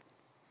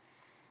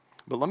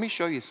 But let me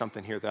show you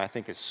something here that I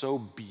think is so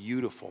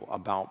beautiful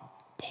about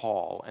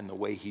Paul and the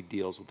way he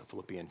deals with the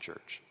Philippian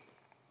church.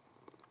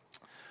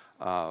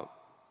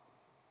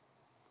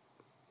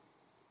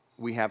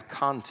 We have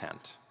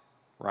content,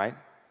 right?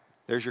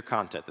 There's your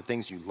content, the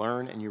things you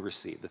learn and you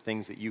receive, the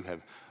things that you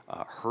have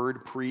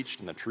heard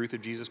preached and the truth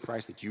of Jesus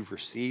Christ that you've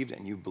received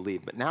and you've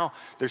believed. But now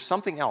there's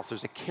something else.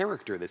 There's a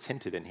character that's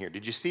hinted in here.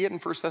 Did you see it in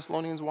 1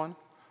 Thessalonians 1?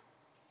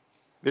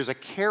 There's a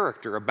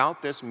character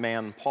about this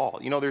man, Paul.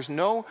 You know, there's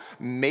no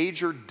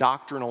major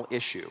doctrinal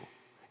issue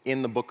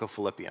in the book of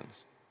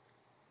Philippians.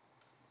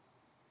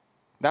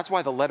 That's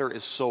why the letter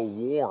is so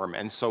warm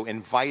and so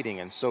inviting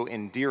and so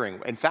endearing.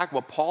 In fact,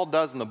 what Paul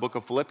does in the book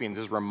of Philippians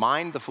is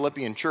remind the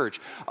Philippian church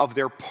of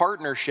their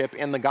partnership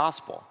in the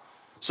gospel.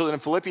 So that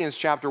in Philippians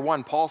chapter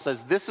 1, Paul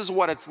says, this is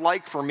what it's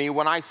like for me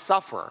when I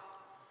suffer.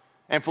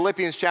 And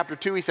Philippians chapter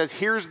 2, he says,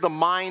 here's the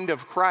mind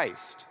of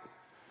Christ.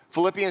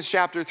 Philippians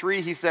chapter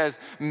 3, he says,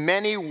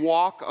 many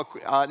walk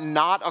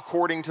not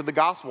according to the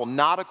gospel,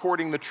 not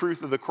according to the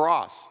truth of the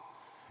cross.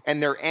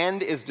 and their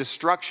end is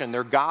destruction.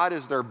 Their God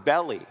is their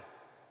belly.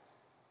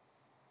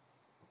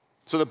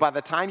 So that by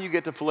the time you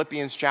get to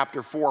Philippians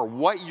chapter 4,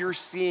 what you're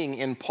seeing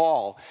in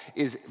Paul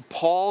is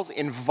Paul's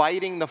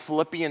inviting the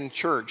Philippian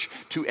church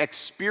to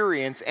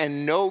experience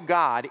and know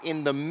God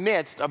in the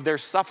midst of their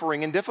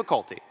suffering and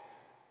difficulty.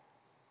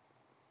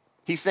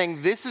 He's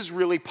saying, this is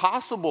really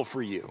possible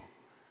for you.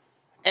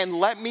 And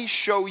let me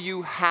show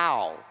you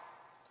how.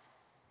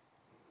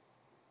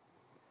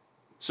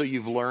 So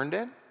you've learned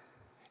it,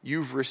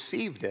 you've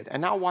received it,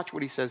 and now watch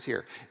what he says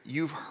here.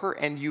 You've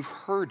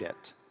heard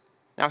it.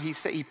 Now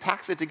he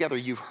packs it together.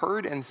 You've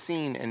heard and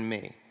seen in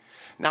me.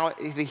 Now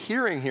the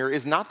hearing here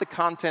is not the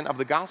content of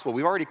the gospel.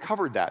 We've already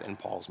covered that in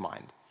Paul's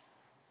mind.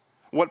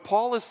 What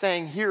Paul is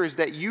saying here is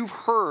that you've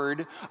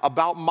heard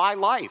about my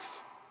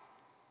life.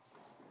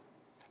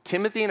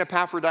 Timothy and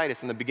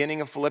Epaphroditus in the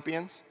beginning of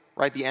Philippians,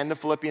 right, the end of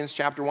Philippians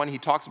chapter 1, he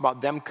talks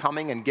about them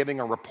coming and giving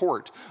a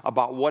report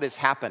about what is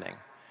happening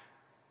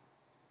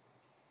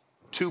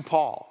to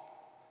Paul.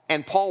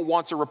 And Paul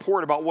wants a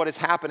report about what is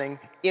happening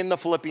in the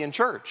Philippian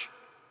church.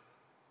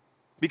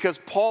 Because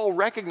Paul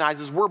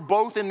recognizes we're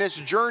both in this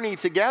journey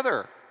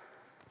together.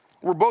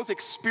 We're both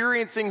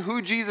experiencing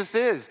who Jesus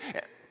is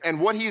and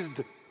what he's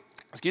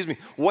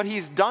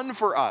done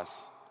for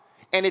us.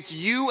 And it's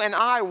you and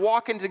I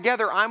walking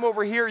together. I'm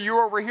over here,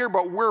 you're over here,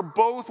 but we're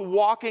both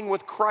walking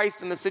with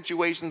Christ in the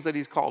situations that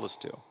he's called us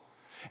to.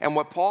 And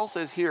what Paul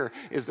says here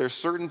is there's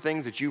certain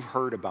things that you've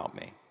heard about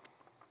me.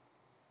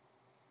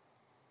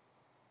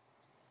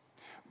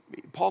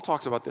 Paul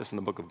talks about this in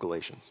the book of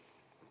Galatians.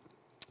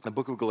 In the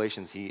book of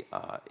Galatians, he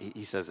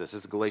says this.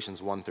 This is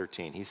Galatians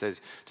 1:13. He says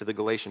to the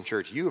Galatian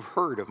church, you have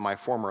heard of my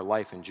former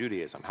life in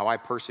Judaism, how I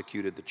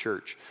persecuted the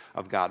church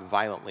of God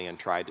violently and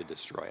tried to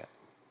destroy it.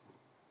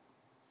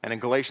 And in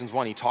Galatians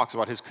 1, he talks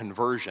about his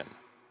conversion.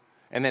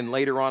 And then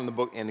later on in the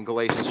book, in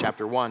Galatians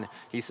chapter 1,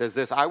 he says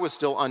this, I was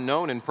still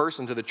unknown in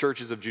person to the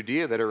churches of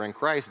Judea that are in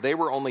Christ. They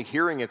were only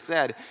hearing it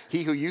said,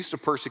 he who used to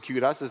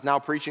persecute us is now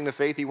preaching the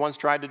faith he once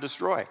tried to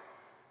destroy.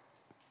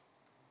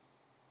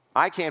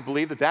 I can't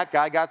believe that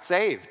guy got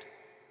saved.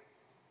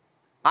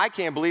 I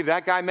can't believe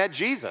that guy met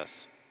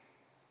Jesus.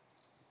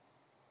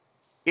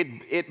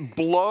 It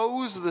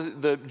blows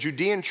the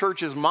Judean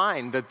church's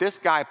mind that this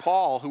guy,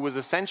 Paul, who was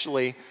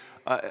essentially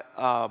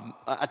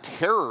a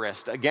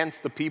terrorist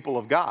against the people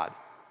of God,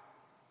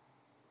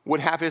 would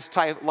have his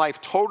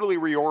life totally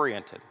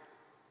reoriented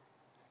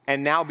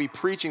and now be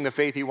preaching the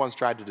faith he once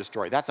tried to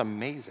destroy. That's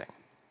amazing.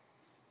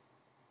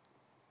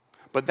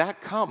 But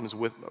that comes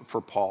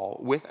for Paul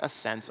with a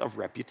sense of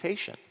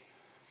reputation.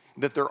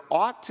 That there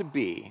ought to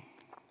be,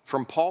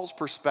 from Paul's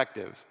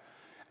perspective,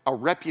 a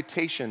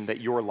reputation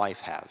that your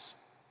life has.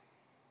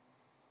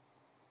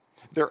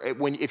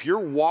 If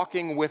you're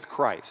walking with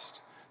Christ,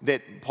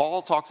 that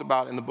Paul talks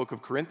about in the book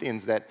of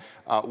Corinthians, that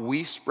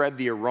we spread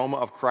the aroma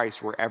of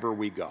Christ wherever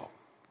we go.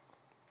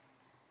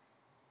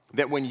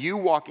 That when you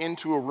walk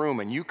into a room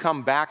and you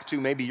come back to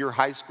maybe your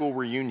high school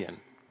reunion,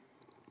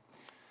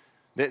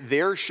 that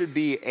there should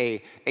be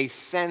a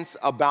sense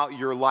about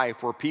your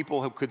life where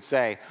people could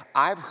say,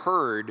 I've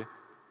heard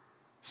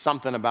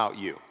something about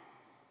you.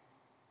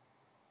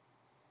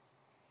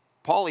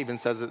 Paul even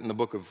says it in the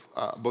book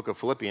of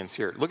Philippians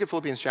here. Look at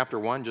Philippians chapter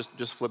 1.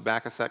 Just flip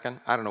back a second.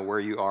 I don't know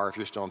where you are if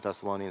you're still in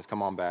Thessalonians.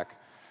 Come on back.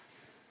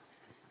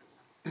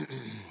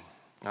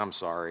 I'm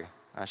sorry.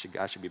 I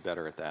should be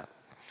better at that.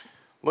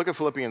 Look at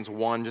Philippians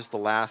 1, just the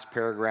last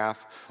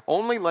paragraph.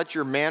 Only let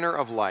your manner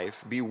of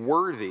life be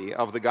worthy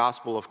of the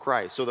gospel of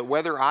Christ, so that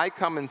whether I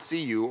come and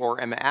see you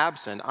or am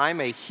absent, I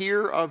may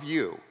hear of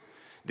you,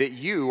 that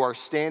you are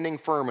standing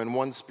firm in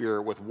one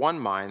spirit with one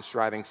mind,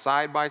 striving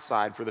side by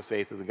side for the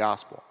faith of the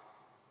gospel.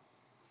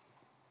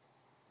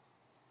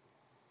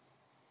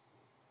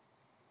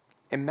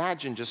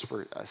 Imagine just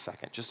for a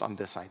second, just on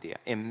this idea,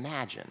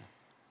 imagine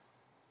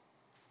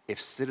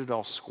if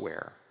Citadel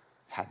Square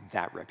had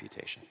that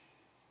reputation.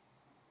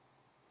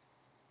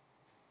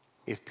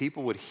 If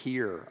people would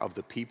hear of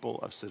the people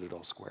of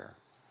Citadel Square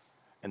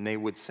and they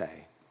would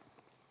say,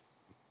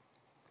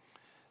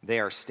 they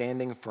are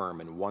standing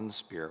firm in one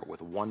spirit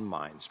with one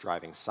mind,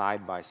 striving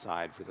side by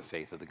side for the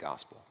faith of the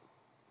gospel.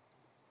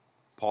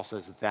 Paul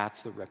says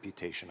that's the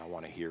reputation I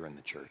want to hear in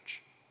the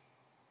church.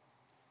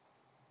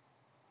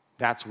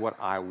 That's what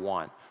I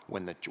want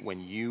when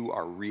you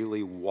are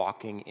really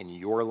walking in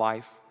your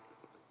life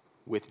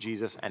with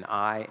Jesus and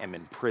I am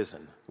in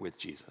prison with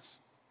Jesus.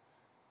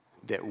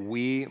 That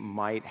we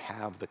might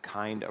have the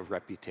kind of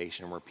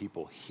reputation where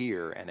people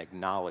hear and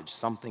acknowledge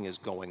something is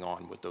going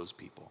on with those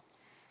people.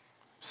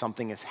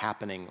 Something is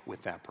happening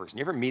with that person.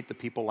 You ever meet the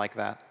people like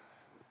that?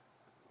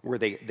 Where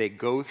they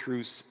go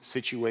through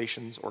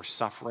situations or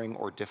suffering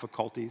or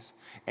difficulties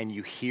and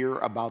you hear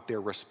about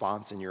their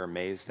response and you're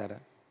amazed at it?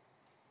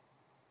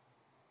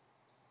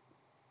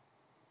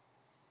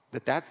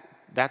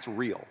 That's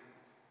real.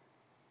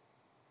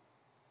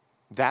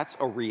 That's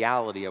a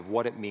reality of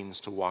what it means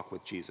to walk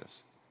with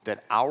Jesus.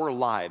 That our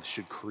lives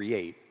should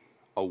create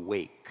a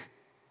wake.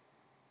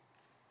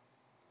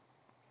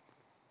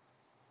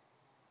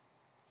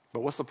 But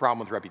what's the problem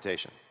with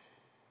reputation?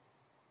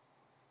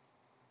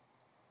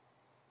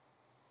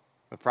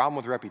 The problem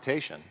with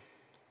reputation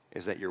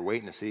is that you're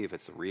waiting to see if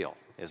it's real,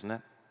 isn't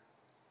it?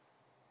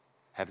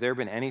 Have there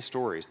been any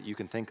stories that you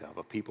can think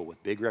of people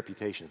with big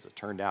reputations that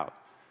turned out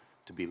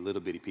to be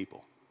little bitty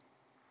people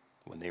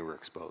when they were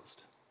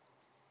exposed?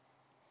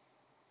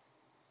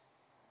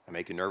 That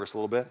make you nervous a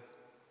little bit?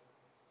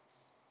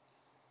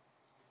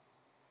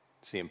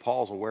 See, and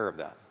Paul's aware of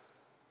that.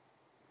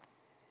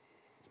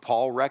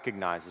 Paul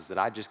recognizes that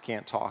I just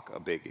can't talk a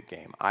big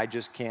game. I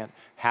just can't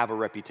have a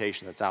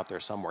reputation that's out there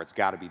somewhere. It's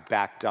got to be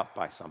backed up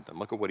by something.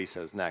 Look at what he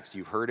says next.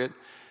 You've heard it.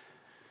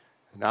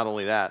 Not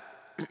only that,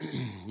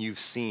 you've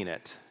seen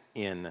it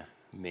in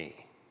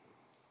me.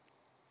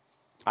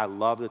 I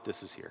love that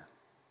this is here.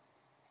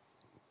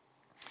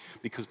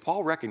 Because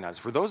Paul recognizes,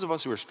 for those of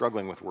us who are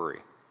struggling with worry,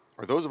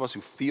 or those of us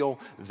who feel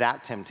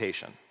that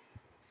temptation,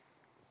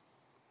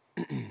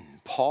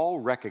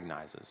 Paul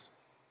recognizes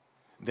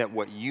that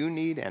what you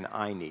need and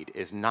I need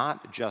is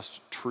not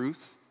just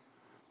truth,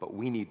 but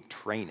we need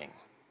training.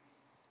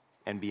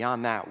 And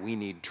beyond that, we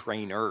need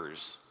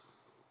trainers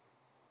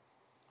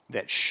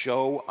that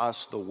show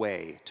us the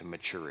way to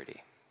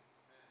maturity.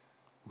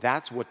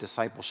 That's what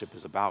discipleship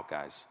is about,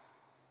 guys.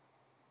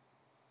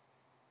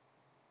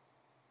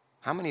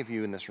 How many of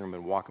you in this room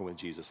have been walking with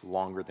Jesus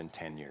longer than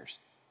 10 years?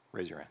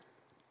 Raise your hand.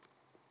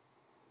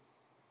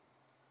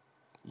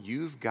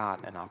 You've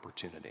got an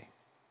opportunity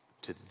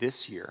to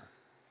this year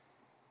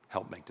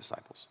help make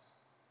disciples.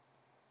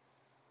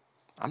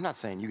 I'm not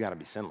saying you got to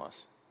be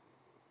sinless.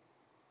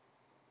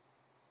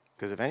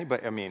 Because if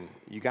anybody,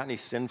 you got any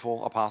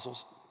sinful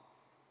apostles?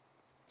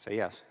 Say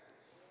yes.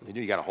 They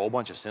do. You got a whole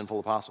bunch of sinful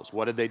apostles.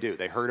 What did they do?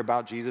 They heard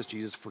about Jesus.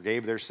 Jesus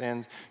forgave their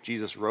sins.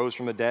 Jesus rose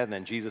from the dead, and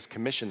then Jesus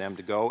commissioned them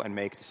to go and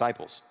make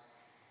disciples.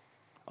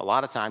 A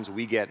lot of times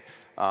we get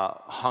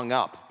hung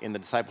up in the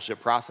discipleship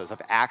process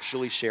of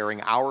actually sharing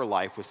our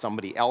life with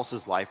somebody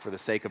else's life for the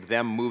sake of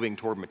them moving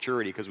toward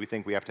maturity because we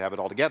think we have to have it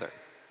all together.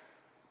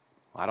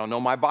 I don't know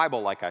my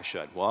Bible like I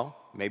should. Well,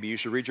 maybe you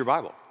should read your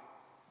Bible.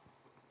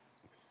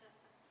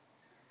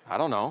 I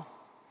don't know.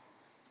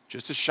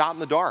 Just a shot in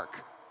the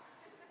dark.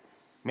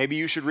 Maybe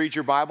you should read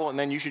your Bible and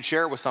then you should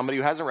share it with somebody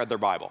who hasn't read their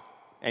Bible.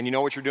 And you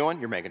know what you're doing?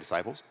 You're making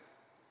disciples.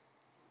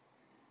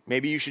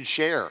 Maybe you should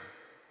share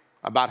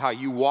about how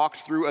you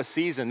walked through a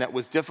season that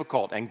was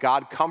difficult and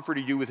God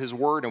comforted you with his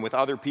word and with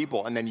other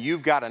people. And then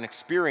you've got an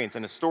experience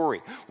and a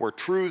story where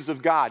truths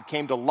of God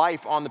came to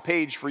life on the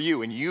page for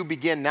you. And you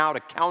begin now to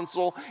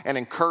counsel and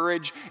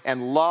encourage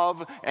and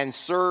love and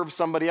serve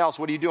somebody else.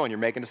 What are you doing? You're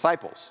making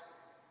disciples.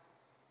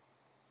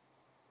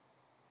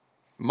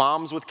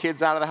 Moms with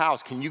kids out of the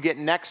house, can you get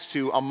next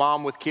to a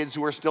mom with kids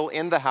who are still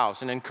in the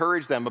house and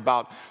encourage them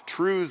about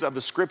truths of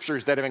the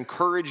scriptures that have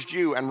encouraged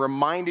you and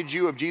reminded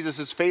you of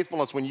Jesus'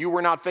 faithfulness when you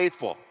were not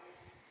faithful?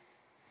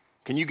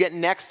 Can you get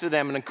next to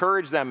them and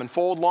encourage them and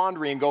fold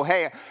laundry and go,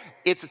 hey,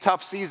 it's a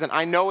tough season.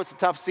 I know it's a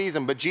tough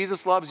season, but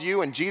Jesus loves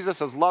you and Jesus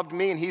has loved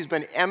me and he's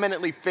been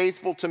eminently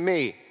faithful to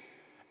me.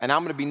 And I'm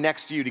going to be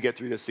next to you to get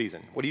through this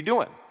season. What are you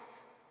doing?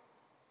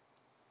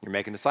 You're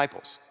making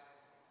disciples.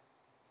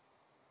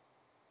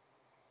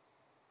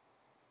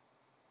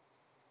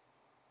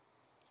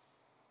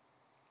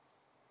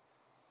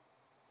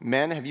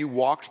 Men, have you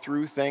walked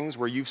through things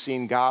where you've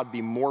seen God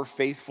be more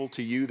faithful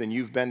to you than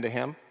you've been to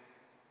him?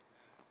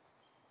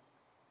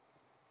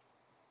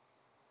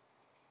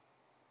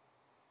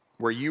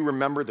 Where you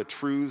remember the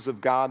truths of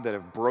God that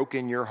have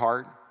broken your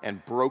heart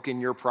and broken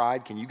your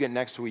pride? Can you get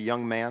next to a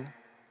young man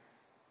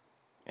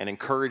and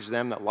encourage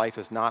them that life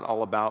is not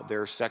all about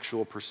their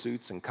sexual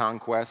pursuits and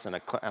conquests and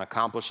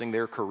accomplishing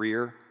their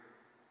career?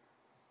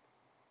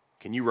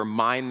 Can you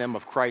remind them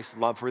of Christ's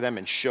love for them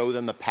and show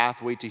them the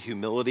pathway to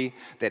humility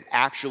that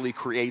actually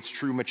creates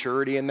true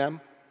maturity in them?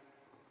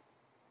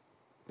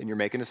 Then you're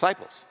making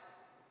disciples.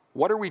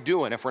 What are we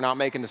doing if we're not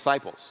making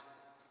disciples?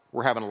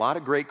 We're having a lot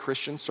of great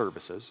Christian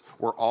services.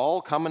 We're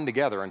all coming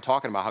together and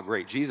talking about how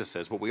great Jesus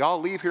is, but we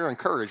all leave here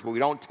encouraged, but we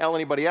don't tell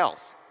anybody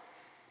else.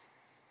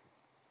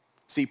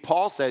 See,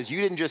 Paul says, you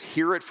didn't just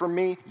hear it from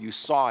me, you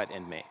saw it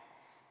in me.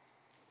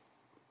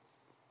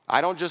 I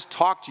don't just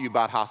talk to you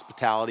about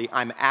hospitality,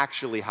 I'm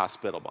actually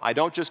hospitable. I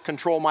don't just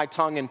control my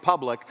tongue in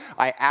public,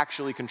 I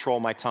actually control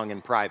my tongue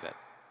in private.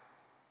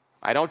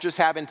 I don't just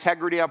have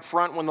integrity up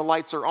front when the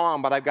lights are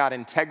on, but I've got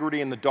integrity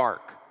in the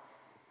dark.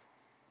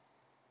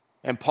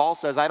 And Paul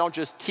says, I don't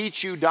just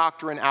teach you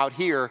doctrine out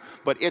here,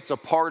 but it's a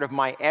part of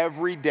my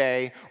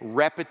everyday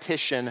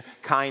repetition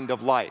kind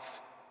of life.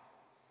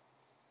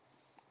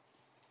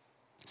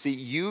 See,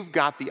 you've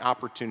got the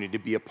opportunity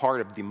to be a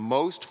part of the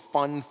most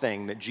fun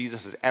thing that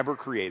Jesus has ever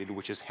created,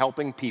 which is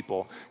helping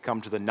people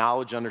come to the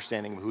knowledge and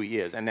understanding of who he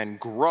is, and then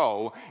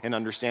grow in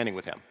understanding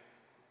with him.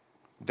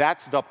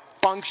 That's the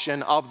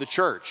function of the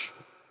church.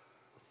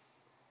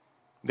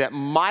 That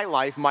my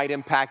life might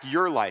impact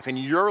your life, and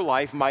your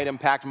life might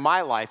impact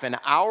my life, and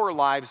our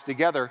lives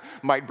together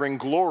might bring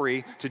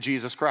glory to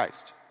Jesus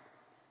Christ.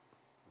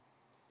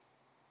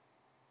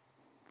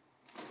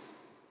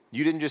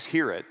 You didn't just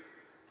hear it,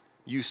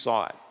 you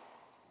saw it.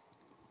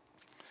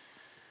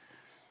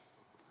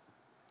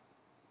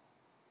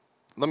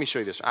 let me show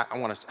you this. I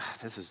want to,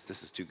 this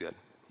is too good.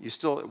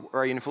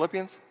 Are you in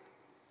Philippians?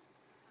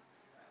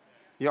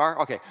 You are?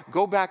 Okay.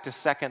 Go back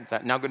to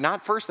now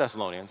not 1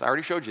 Thessalonians. I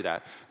already showed you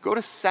that. Go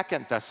to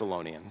 2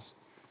 Thessalonians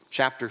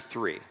chapter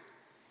 3.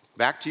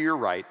 Back to your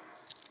right.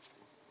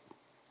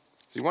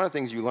 See, one of the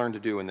things you learn to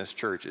do in this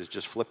church is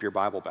just flip your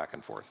Bible back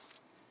and forth.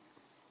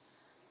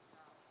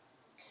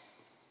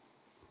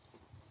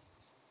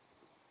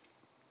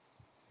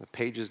 The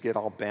pages get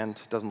all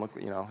bent. It doesn't look,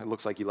 it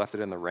looks like you left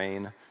it in the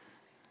rain.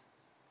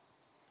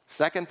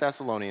 2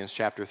 Thessalonians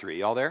chapter 3.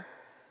 Y'all there?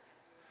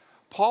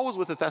 Paul was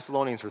with the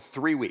Thessalonians for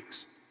 3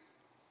 weeks,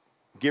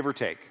 give or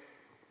take.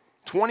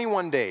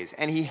 21 days.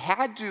 And he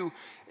had to,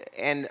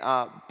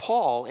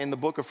 Paul in the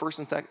book of 1st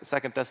and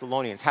 2nd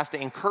Thessalonians has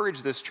to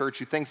encourage this church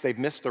who thinks they've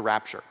missed the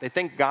rapture. They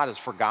think God has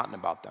forgotten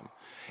about them.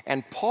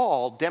 And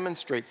Paul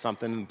demonstrates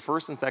something in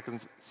 1st and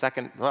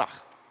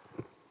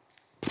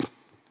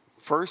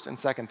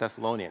 2nd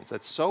Thessalonians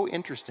that's so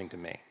interesting to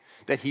me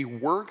that he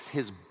works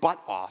his butt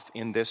off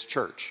in this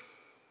church.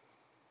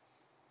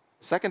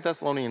 2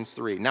 Thessalonians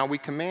 3, now we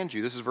command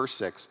you, this is verse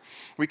 6,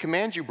 we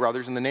command you,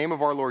 brothers, in the name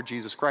of our Lord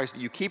Jesus Christ,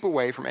 that you keep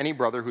away from any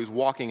brother who's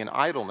walking in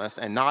idleness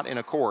and not in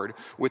accord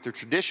with the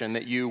tradition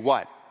that you,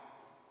 what?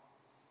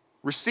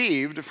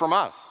 Received from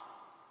us.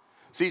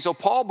 See, so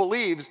Paul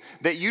believes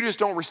that you just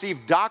don't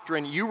receive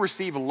doctrine, you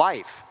receive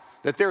life.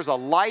 That there's a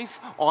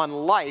life on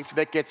life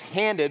that gets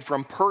handed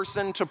from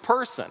person to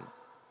person.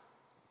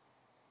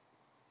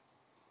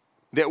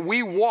 That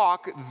we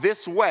walk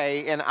this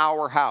way in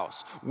our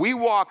house. We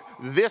walk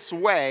this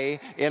way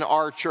in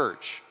our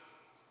church.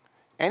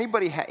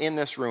 Anybody in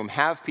this room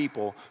have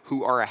people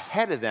who are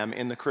ahead of them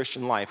in the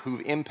Christian life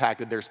who've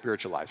impacted their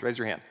spiritual lives? Raise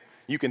your hand.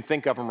 You can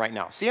think of them right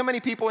now. See how many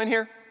people in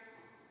here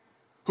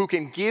who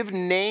can give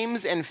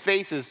names and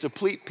faces to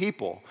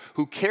people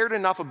who cared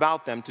enough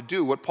about them to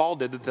do what Paul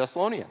did to the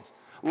Thessalonians.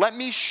 Let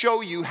me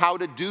show you how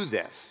to do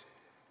this.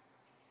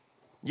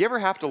 You ever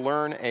have to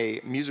learn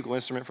a musical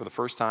instrument for the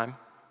first time?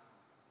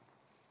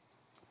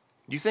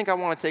 Do you think I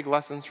want to take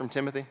lessons from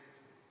Timothy?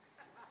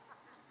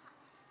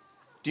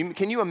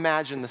 Can you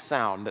imagine the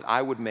sound that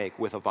I would make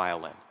with a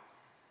violin?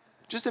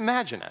 Just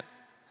imagine it.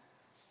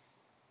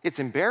 It's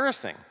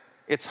embarrassing.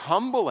 It's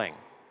humbling.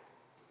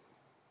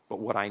 But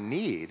what I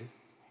need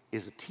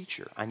is a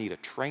teacher. I need a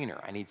trainer.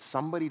 I need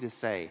somebody to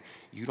say,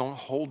 you don't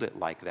hold it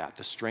like that.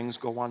 The strings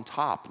go on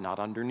top, not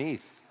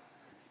underneath.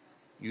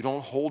 You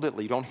don't hold it,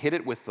 you don't hit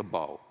it with the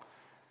bow.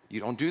 You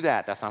don't do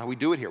that. That's not how we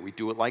do it here. We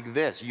do it like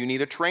this. You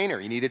need a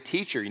trainer. You need a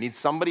teacher. You need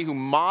somebody who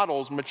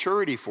models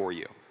maturity for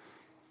you.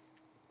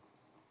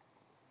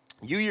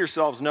 You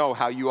yourselves know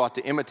how you ought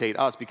to imitate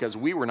us because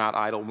we were not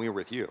idle when we were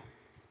with you.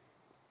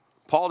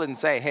 Paul didn't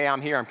say, hey,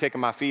 I'm here, I'm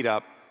kicking my feet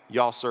up,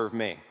 y'all serve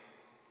me.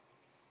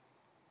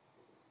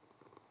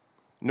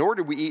 Nor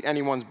did we eat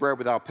anyone's bread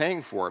without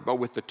paying for it, but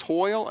with the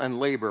toil and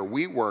labor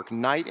we work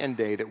night and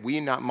day that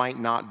we might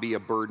not be a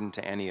burden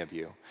to any of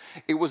you.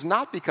 It was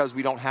not because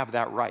we don't have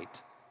that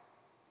right.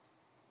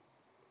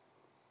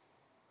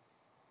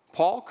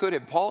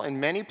 Paul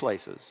in many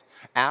places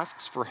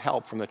asks for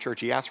help from the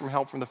church. He asked for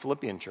help from the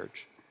Philippian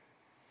church.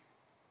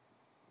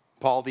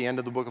 Paul, at the end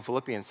of the book of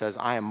Philippians, says,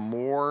 I am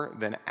more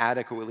than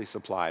adequately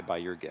supplied by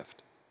your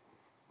gift.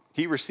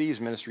 He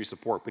receives ministry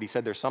support, but he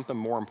said there's something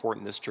more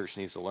important this church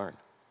needs to learn.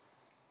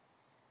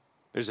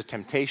 There's a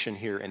temptation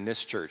here in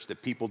this church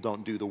that people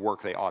don't do the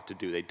work they ought to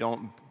do. They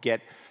don't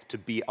get to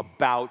be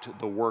about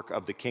the work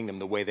of the kingdom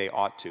the way they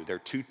ought to. They're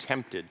too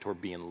tempted toward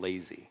being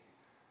lazy.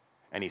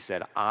 And he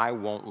said, I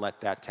won't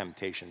let that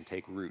temptation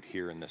take root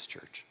here in this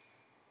church.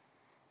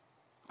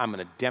 I'm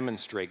going to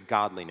demonstrate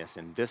godliness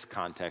in this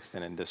context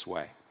and in this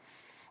way.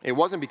 It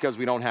wasn't because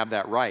we don't have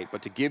that right,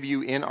 but to give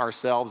you in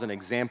ourselves an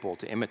example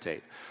to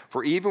imitate.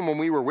 For even when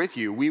we were with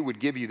you, we would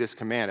give you this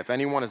command. If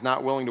anyone is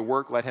not willing to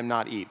work, let him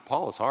not eat.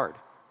 Paul is hard,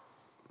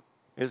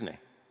 isn't he?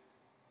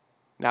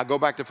 Now go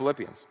back to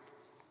Philippians.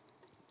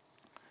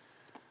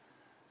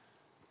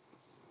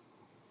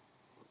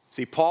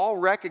 See, Paul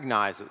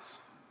recognizes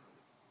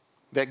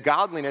that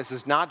godliness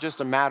is not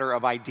just a matter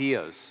of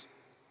ideas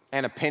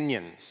and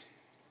opinions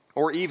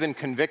or even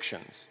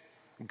convictions.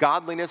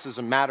 Godliness is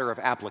a matter of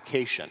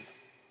application.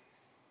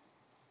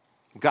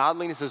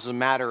 Godliness is a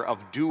matter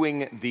of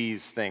doing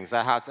these things.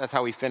 That's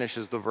how he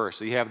finishes the verse.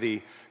 So you have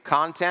the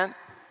content,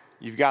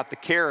 you've got the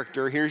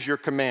character. Here's your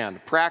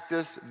command.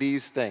 Practice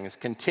these things.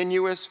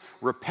 Continuous,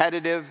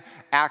 repetitive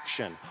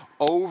action.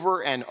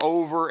 Over and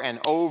over and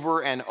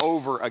over and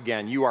over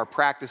again. You are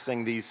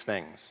practicing these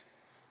things.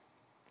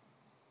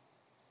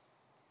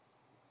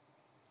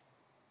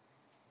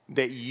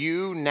 That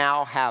you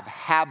now have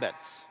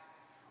habits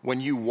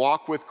when you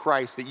walk with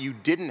Christ that you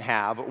didn't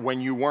have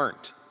when you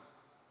weren't.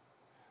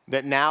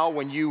 That now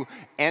when you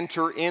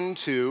enter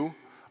into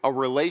a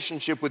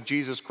relationship with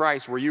Jesus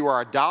Christ where you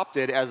are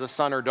adopted as a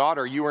son or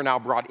daughter, you are now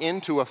brought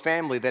into a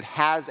family that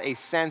has a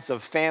sense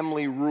of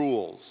family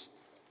rules.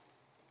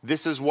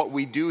 This is what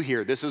we do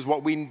here. This is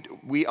what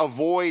we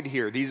avoid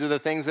here. These are the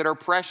things that are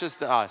precious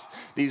to us.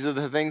 These are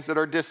the things that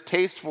are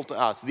distasteful to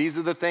us. These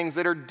are the things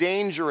that are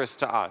dangerous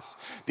to us.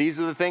 These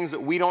are the things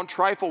that we don't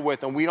trifle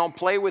with, and we don't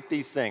play with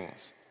these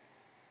things.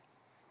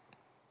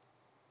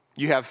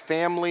 You have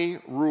family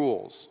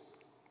rules.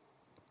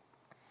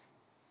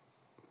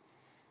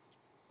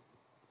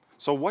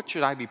 So what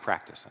should I be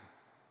practicing?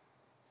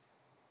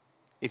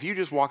 If you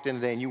just walked in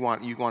today and you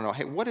want to know,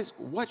 hey,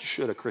 what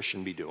should a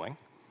Christian be doing?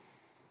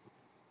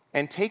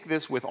 And take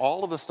this with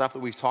all of the stuff that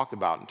we've talked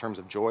about in terms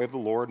of joy of the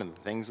Lord and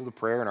the things of the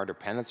prayer and our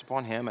dependence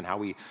upon Him and how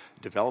we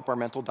develop our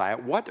mental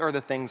diet. What are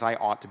the things I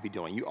ought to be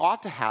doing? You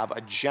ought to have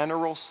a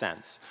general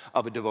sense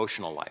of a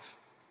devotional life.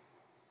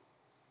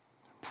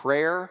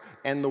 Prayer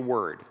and the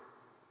Word,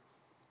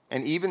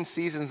 and even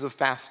seasons of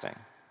fasting,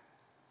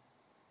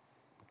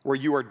 where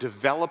you are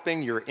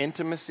developing your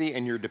intimacy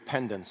and your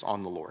dependence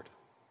on the Lord.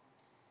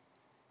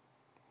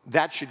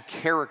 That should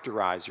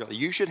characterize your life.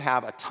 You should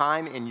have a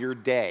time in your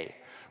day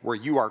where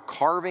you are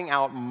carving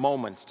out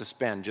moments to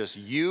spend just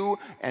you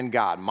and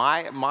God.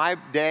 My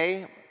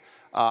day,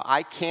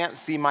 I can't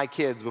see my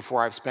kids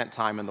before I've spent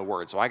time in the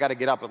Word. So I got to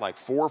get up at like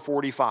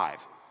 4:45.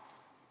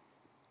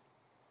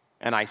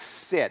 And I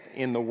sit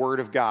in the Word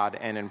of God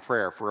and in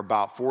prayer for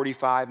about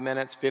 45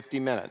 minutes, 50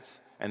 minutes.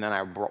 And then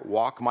I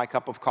walk my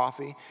cup of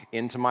coffee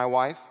into my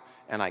wife,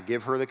 and I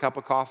give her the cup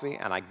of coffee,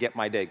 and I get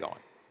my day going.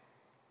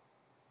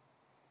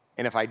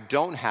 And if I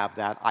don't have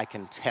that, I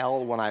can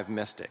tell when I've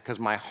missed it, because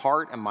my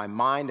heart and my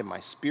mind and my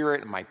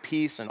spirit and my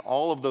peace and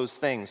all of those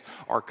things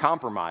are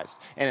compromised.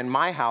 And in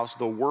my house,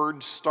 the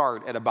words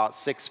start at about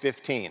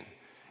 6:15.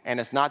 And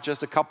it's not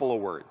just a couple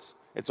of words.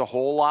 It's a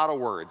whole lot of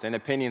words and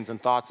opinions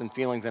and thoughts and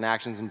feelings and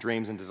actions and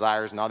dreams and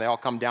desires. Now they all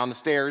come down the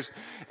stairs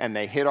and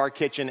they hit our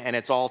kitchen, and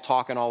it's all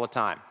talking all the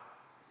time.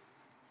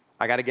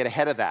 I got to get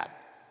ahead of that.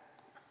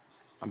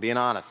 I'm being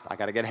honest. I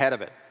got to get ahead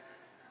of it.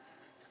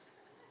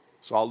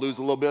 So I'll lose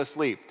a little bit of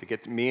sleep to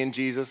get to me and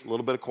Jesus, a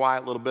little bit of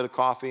quiet, a little bit of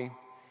coffee,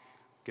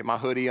 get my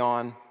hoodie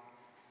on, and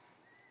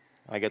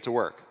I get to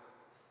work.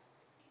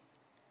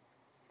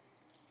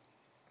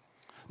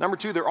 Number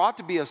two, there ought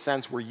to be a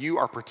sense where you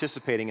are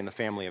participating in the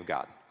family of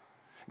God.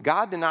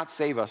 God did not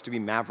save us to be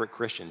maverick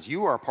Christians.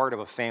 You are a part of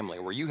a family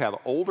where you have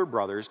older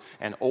brothers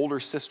and older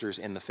sisters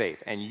in the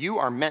faith, and you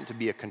are meant to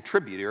be a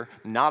contributor,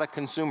 not a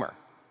consumer.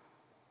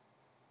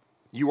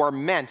 You are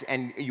meant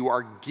and you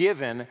are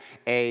given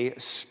a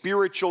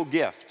spiritual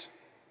gift.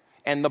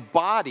 And the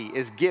body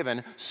is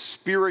given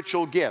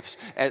spiritual gifts.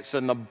 So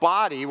in the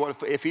body,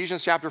 what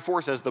Ephesians chapter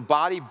 4 says, the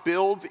body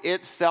builds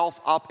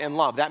itself up in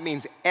love. That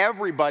means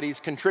everybody's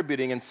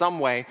contributing in some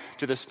way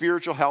to the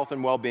spiritual health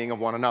and well-being of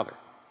one another.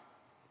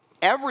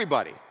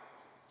 Everybody.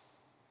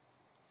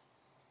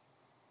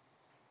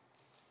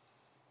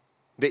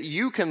 That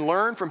you can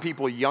learn from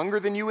people younger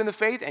than you in the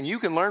faith, and you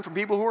can learn from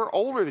people who are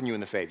older than you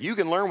in the faith. You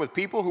can learn with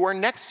people who are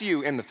next to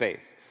you in the faith.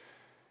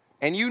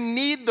 And you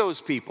need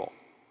those people.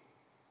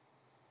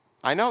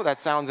 I know that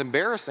sounds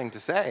embarrassing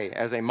to say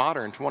as a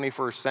modern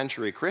 21st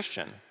century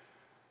Christian,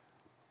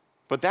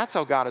 but that's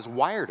how God has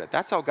wired it.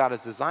 That's how God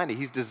has designed it.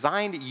 He's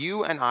designed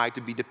you and I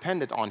to be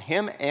dependent on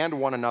Him and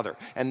one another.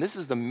 And this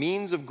is the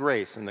means of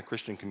grace in the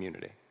Christian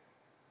community.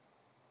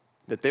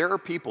 That there are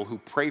people who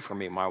pray for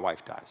me when my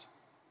wife dies.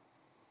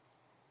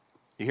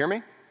 You hear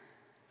me?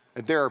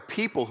 That there are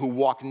people who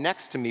walk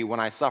next to me when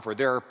I suffer.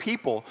 There are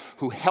people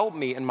who help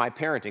me in my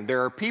parenting.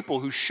 There are people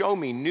who show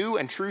me new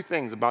and true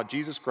things about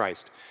Jesus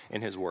Christ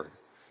in His Word.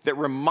 That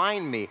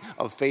remind me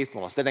of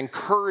faithfulness. That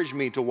encourage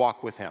me to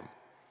walk with Him.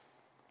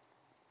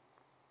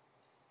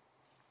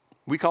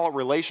 We call it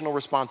relational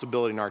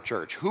responsibility in our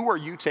church. Who are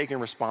you taking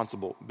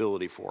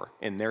responsibility for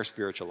in their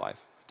spiritual life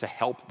to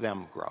help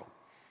them grow?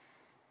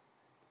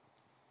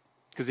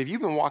 Because if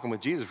you've been walking with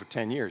Jesus for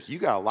 10 years, you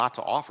got a lot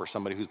to offer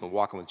somebody who's been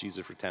walking with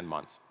Jesus for 10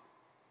 months.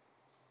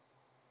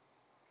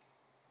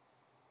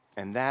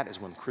 And that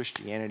is when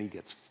Christianity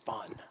gets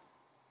fun,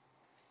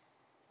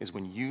 is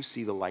when you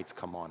see the lights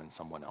come on in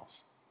someone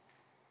else.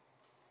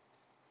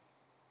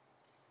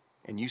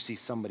 And you see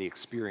somebody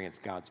experience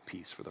God's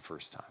peace for the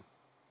first time.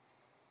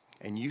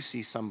 And you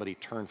see somebody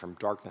turn from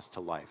darkness to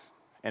life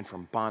and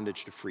from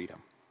bondage to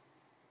freedom.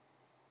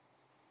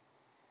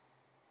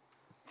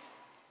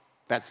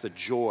 That's the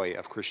joy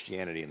of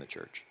Christianity in the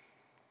church,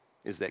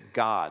 is that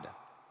God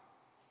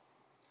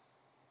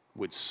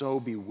would so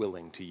be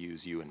willing to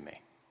use you and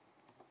me.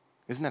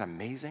 Isn't that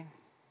amazing?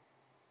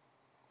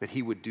 That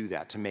He would do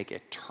that to make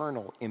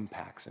eternal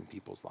impacts in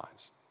people's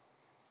lives.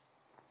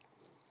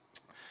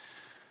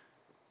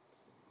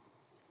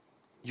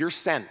 You're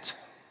sent.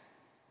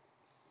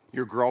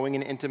 You're growing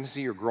in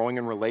intimacy, you're growing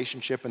in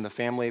relationship in the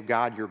family of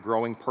God, you're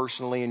growing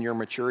personally in your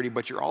maturity,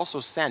 but you're also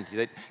sent.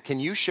 Can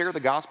you share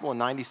the gospel in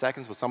 90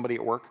 seconds with somebody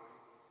at work?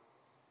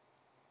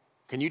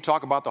 Can you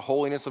talk about the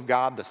holiness of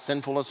God, the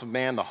sinfulness of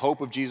man, the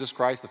hope of Jesus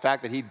Christ, the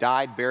fact that He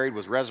died, buried,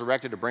 was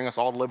resurrected to bring us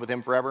all to live with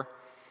Him forever?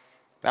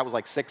 That was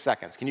like 6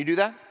 seconds. Can you do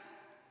that?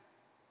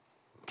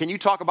 Can you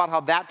talk about how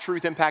that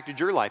truth impacted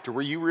your life to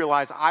where you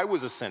realize I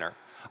was a sinner?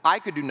 I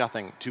could do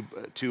nothing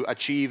to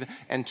achieve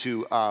and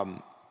to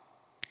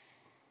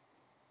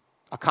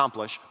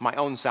accomplish my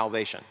own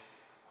salvation.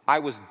 I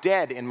was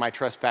dead in my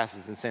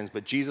trespasses and sins,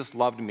 but Jesus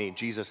loved me.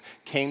 Jesus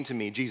came to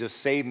me. Jesus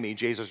saved me.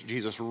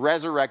 Jesus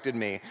resurrected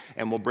me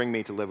and will bring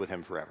me to live with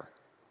him forever.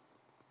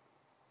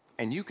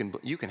 And you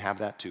can have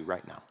that too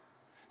right now.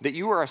 That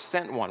you are a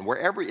sent one,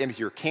 wherever, in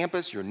your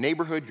campus, your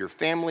neighborhood, your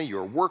family,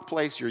 your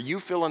workplace, you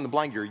fill in the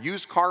blank, your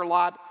used car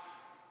lot.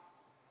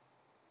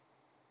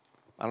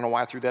 I don't know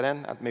why I threw that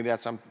in. Maybe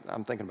that's what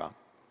I'm thinking about.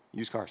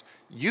 Used cars.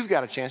 You've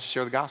got a chance to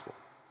share the gospel.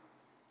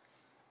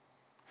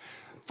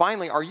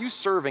 Finally, are you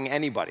serving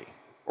anybody?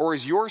 Or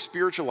is your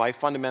spiritual life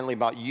fundamentally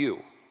about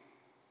you?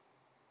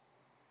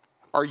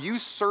 Are you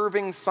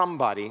serving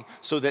somebody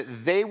so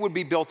that they would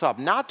be built up?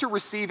 Not to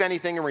receive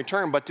anything in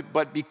return,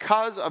 but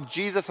because of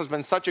Jesus has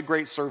been such a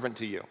great servant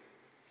to you.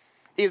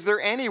 Is there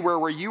anywhere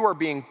where you are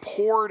being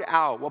poured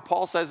out? What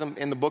Paul says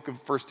in the book of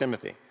 1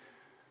 Timothy.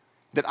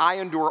 That I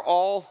endure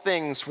all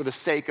things for the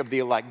sake of the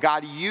elect.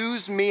 God,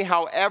 use me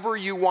however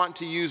you want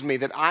to use me,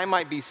 that I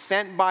might be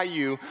sent by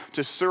you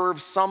to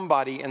serve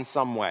somebody in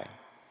some way.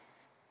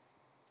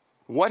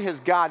 What has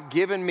God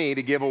given me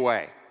to give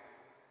away?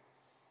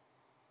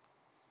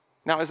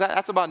 Now,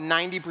 that's about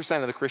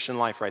 90% of the Christian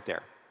life right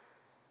there.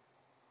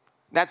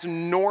 That's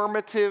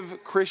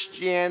normative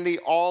Christianity,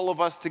 all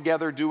of us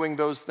together doing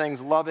those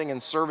things, loving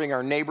and serving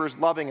our neighbors,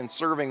 loving and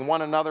serving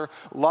one another,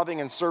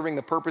 loving and serving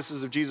the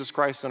purposes of Jesus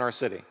Christ in our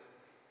city.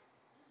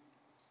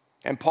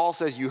 And Paul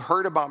says, you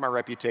heard about my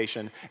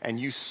reputation and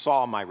you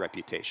saw my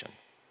reputation.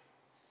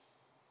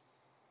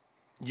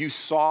 You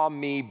saw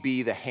me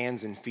be the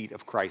hands and feet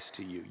of Christ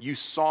to you. You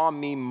saw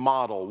me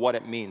model what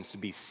it means to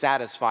be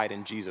satisfied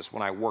in Jesus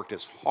when I worked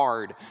as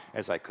hard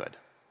as I could.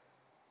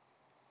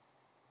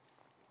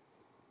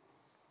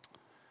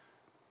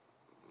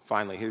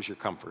 Finally, here's your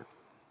comfort.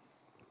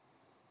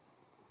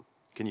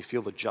 Can you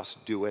feel the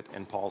just do it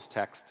in Paul's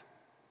text?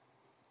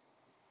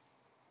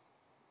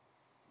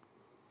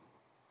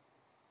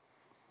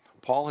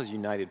 Paul has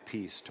united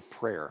peace to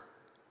prayer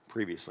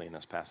previously in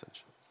this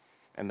passage.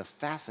 And the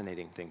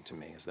fascinating thing to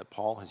me is that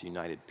Paul has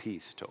united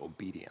peace to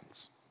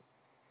obedience.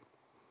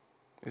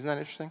 Isn't that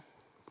interesting?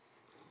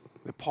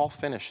 That Paul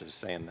finishes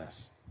saying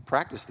this.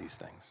 Practice these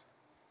things,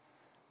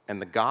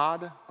 and the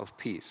God of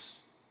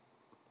peace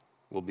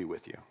will be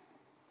with you.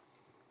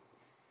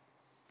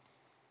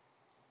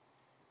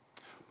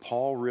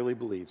 Paul really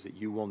believes that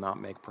you will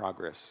not make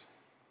progress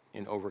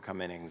in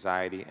overcoming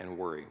anxiety and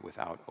worry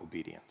without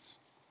obedience,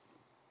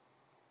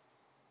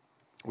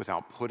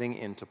 without putting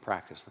into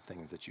practice the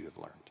things that you have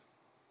learned.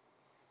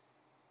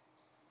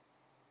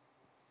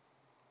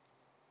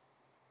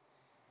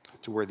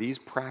 To where these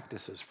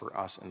practices for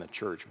us in the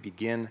church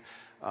begin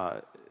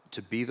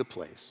to be the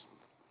place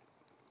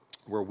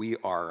where we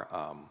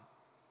are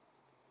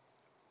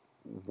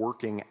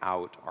working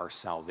out our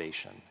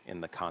salvation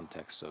in the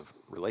context of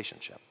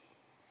relationship.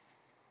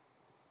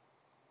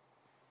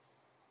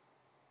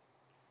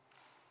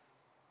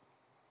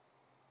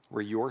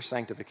 Where your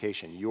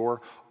sanctification,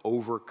 your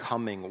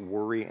overcoming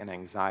worry and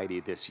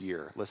anxiety this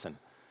year, listen,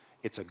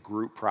 it's a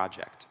group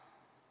project.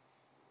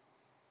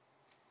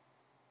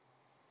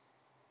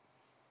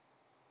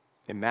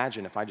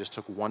 Imagine if I just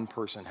took one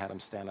person, had him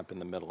stand up in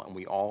the middle, and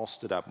we all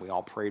stood up, and we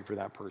all prayed for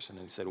that person,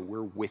 and said,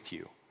 we're with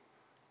you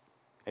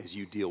as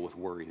you deal with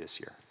worry this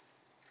year.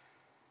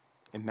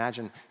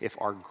 Imagine if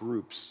our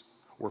groups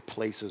were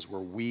places where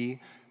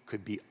we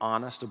could be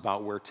honest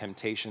about where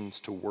temptations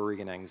to worry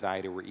and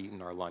anxiety were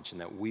eating our lunch,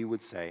 and that we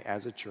would say,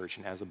 as a church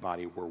and as a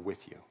body, we're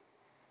with you.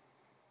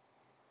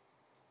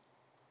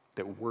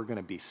 That we're going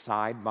to be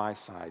side by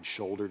side,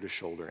 shoulder to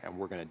shoulder, and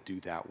we're going to do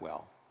that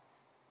well.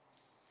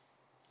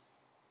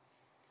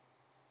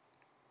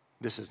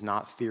 This is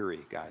not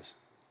theory, guys.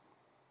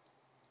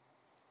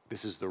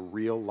 This is the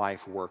real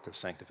life work of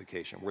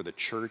sanctification, where the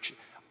church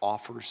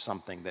offers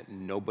something that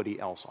nobody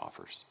else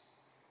offers.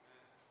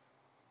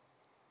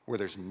 Where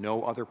there's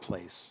no other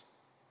place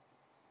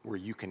where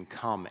you can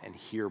come and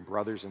hear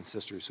brothers and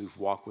sisters who've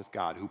walked with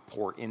God, who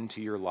pour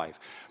into your life,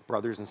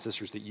 brothers and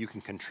sisters that you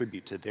can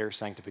contribute to their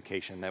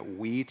sanctification, that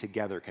we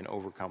together can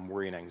overcome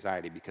worry and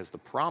anxiety, because the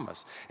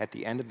promise at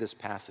the end of this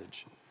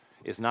passage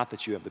is not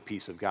that you have the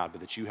peace of God,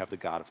 but that you have the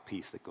God of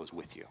peace that goes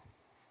with you.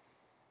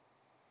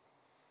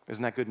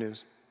 Isn't that good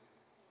news?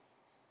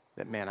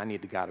 That, man, I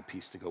need the God of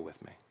peace to go with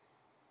me.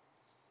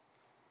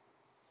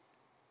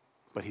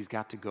 But he's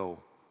got to go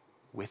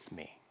with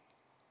me.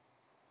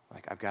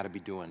 Like, I've got to be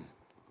doing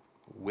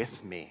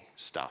with me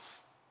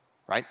stuff,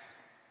 right?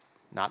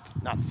 Not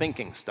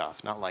thinking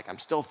stuff, not like I'm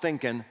still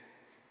thinking.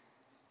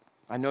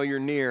 I know you're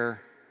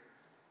near.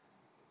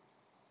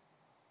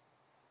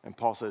 And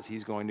Paul says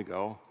he's going to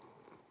go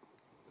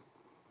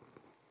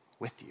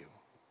with you.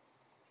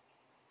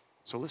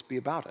 So let's be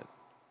about it.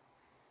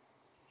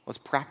 Let's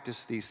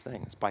practice these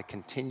things by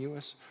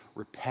continuous,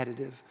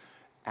 repetitive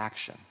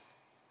action.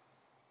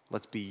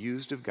 Let's be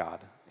used of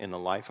God in the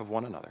life of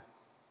one another.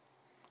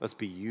 Let's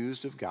be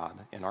used of God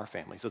in our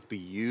families. Let's be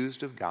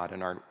used of God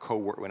in our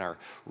in our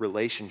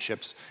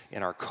relationships,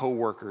 in our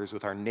coworkers,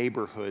 with our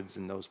neighborhoods,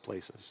 in those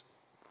places.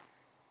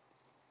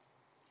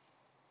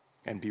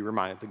 And be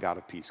reminded the God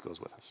of peace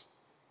goes with us.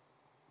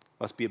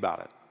 Let's be about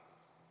it.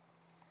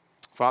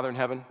 Father in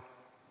heaven,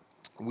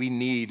 we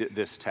need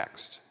this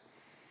text.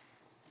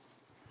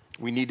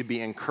 We need to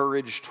be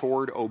encouraged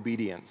toward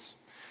obedience.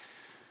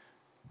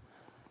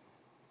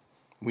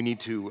 We need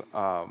to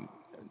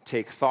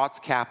take thoughts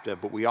captive,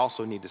 but we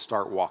also need to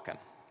start walking.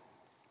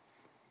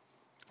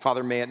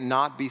 Father, may it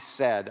not be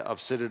said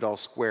of Citadel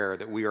Square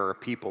that we are a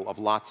people of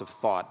lots of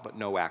thought but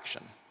no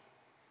action.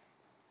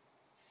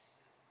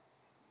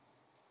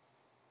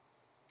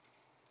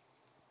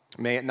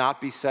 May it not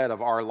be said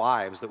of our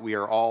lives that we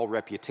are all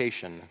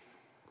reputation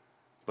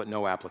but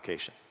no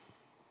application.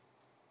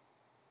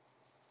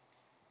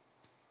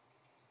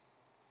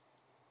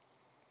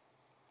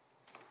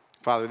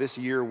 Father, this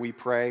year we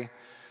pray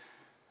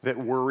that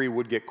worry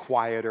would get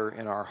quieter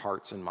in our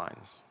hearts and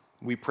minds.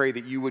 We pray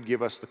that you would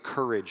give us the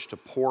courage to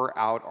pour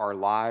out our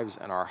lives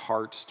and our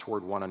hearts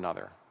toward one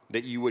another,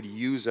 that you would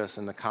use us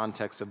in the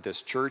context of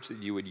this church, that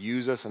you would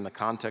use us in the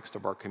context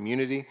of our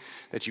community,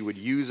 that you would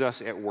use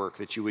us at work,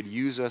 that you would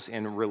use us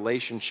in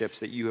relationships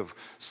that you have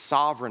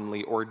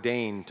sovereignly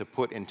ordained to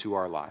put into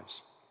our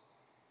lives.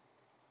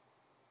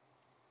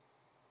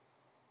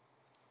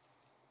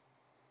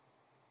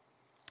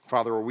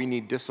 Father, where we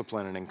need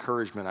discipline and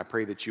encouragement, I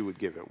pray that you would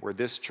give it, where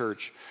this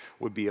church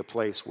would be a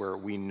place where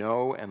we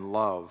know and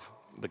love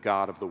the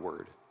God of the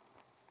Word,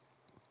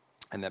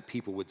 and that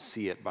people would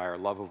see it by our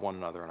love of one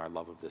another and our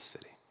love of this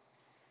city.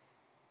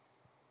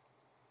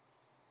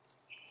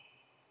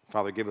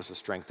 Father, give us the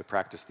strength to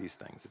practice these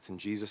things. It's in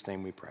Jesus'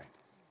 name we pray.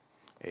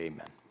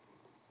 Amen.